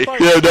interviewing ball me.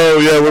 fight. Yeah, no,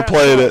 yeah, we're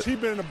playing it. He's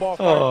been in the ball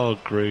fight. Oh,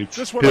 great.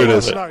 This what Here I it want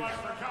is. tonight.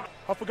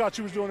 I forgot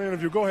you was doing an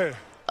interview. Go ahead.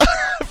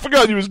 I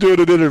forgot you was doing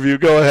an interview.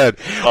 Go ahead.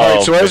 All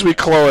right, so okay. as we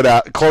close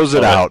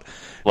it out,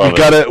 Love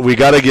we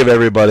gotta give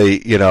everybody,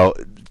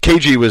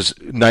 KG was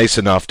nice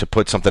enough to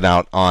put something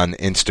out on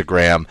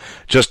Instagram.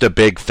 Just a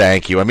big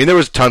thank you. I mean, there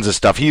was tons of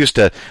stuff. He used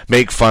to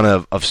make fun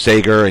of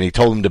Sager, and he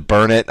told him to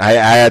burn it. I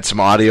had some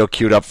audio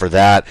queued up for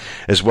that,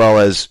 as well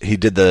as he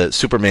did the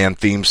Superman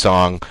theme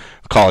song,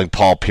 calling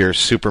Paul Pierce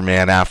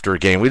Superman after a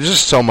game. There's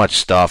just so much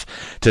stuff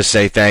to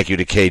say thank you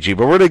to KG.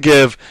 But we're going to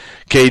give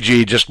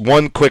KG just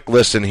one quick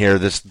listen here.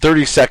 This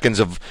 30 seconds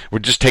of, we're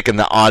just taking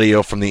the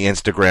audio from the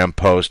Instagram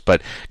post,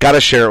 but got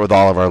to share it with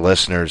all of our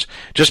listeners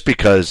just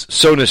because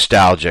so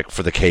nostalgic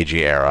for the KG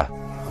era.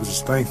 I'm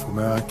just thankful,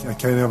 man. I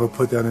can't ever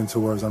put that into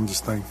words. I'm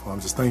just thankful.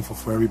 I'm just thankful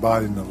for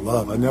everybody and the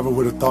love. I never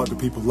would have thought that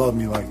people loved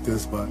me like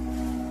this, but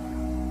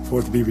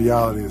for it to be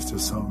reality is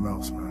just something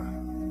else,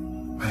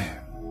 man. Man.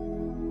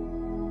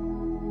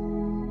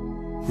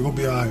 We're going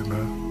to be all right,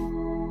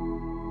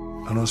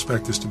 man. I don't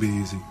expect this to be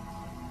easy,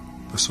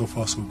 but so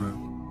far so good.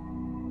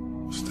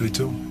 Stay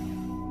tuned.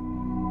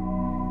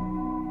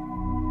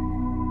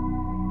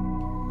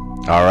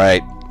 All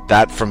right,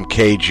 that from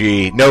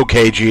KG. No,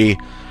 KG,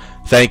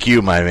 thank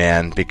you, my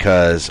man,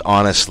 because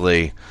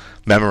honestly,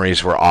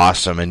 memories were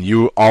awesome, and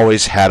you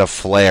always had a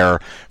flair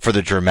for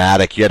the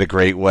dramatic. You had a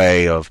great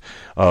way of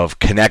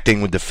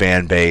connecting with the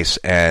fan base,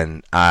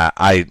 and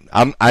I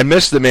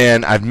miss the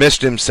man. I've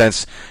missed him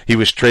since he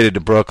was traded to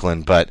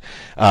Brooklyn. But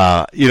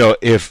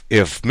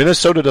if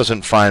Minnesota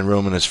doesn't find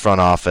room in his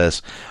front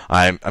office,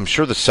 I'm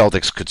sure the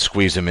Celtics could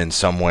squeeze him in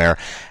somewhere.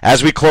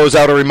 As we close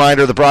out, a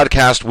reminder: the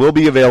broadcast will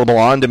be available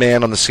on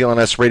demand on the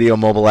CLNS Radio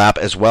mobile app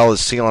as well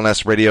as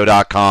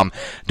CLNSradio.com.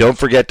 Don't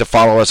forget to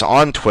follow us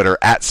on Twitter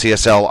at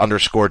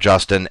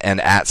CSL_Justin and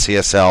at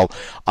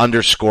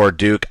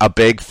CSL_Duke. A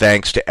big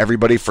thanks to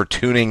everybody for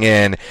tuning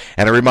in.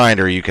 And a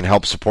reminder, you can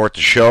help support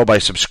the show by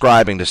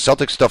subscribing to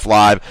Celtic Stuff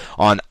Live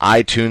on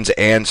iTunes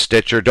and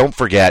Stitcher. Don't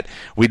forget,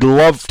 we'd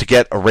love to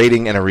get a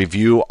rating and a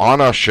review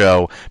on our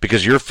show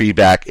because your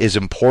feedback is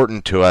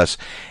important to us.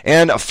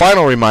 And a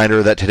final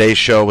reminder that today's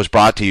show was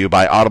brought to you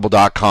by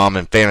Audible.com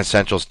and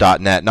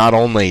FanEssentials.net. Not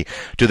only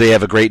do they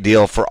have a great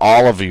deal for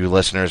all of you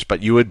listeners,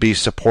 but you would be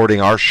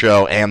supporting our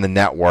show and the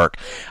network.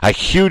 A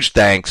huge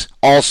thanks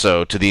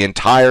also to the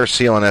entire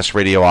CLNS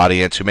Radio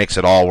audience who makes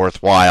it all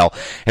worthwhile.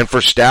 And for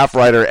staff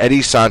writer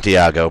Eddie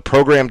Santiago,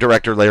 program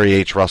director Larry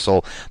H.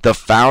 Russell, the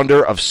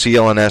founder of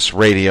CLNS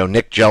Radio,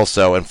 Nick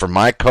Gelso, and for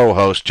my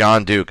co-host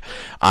John Duke,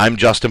 I'm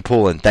Justin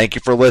Poulin. Thank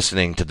you for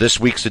listening to this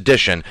week's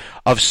edition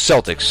of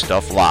Celtic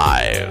Stuff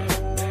Live.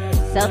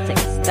 Celtic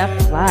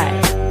Stuff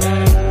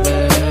Live.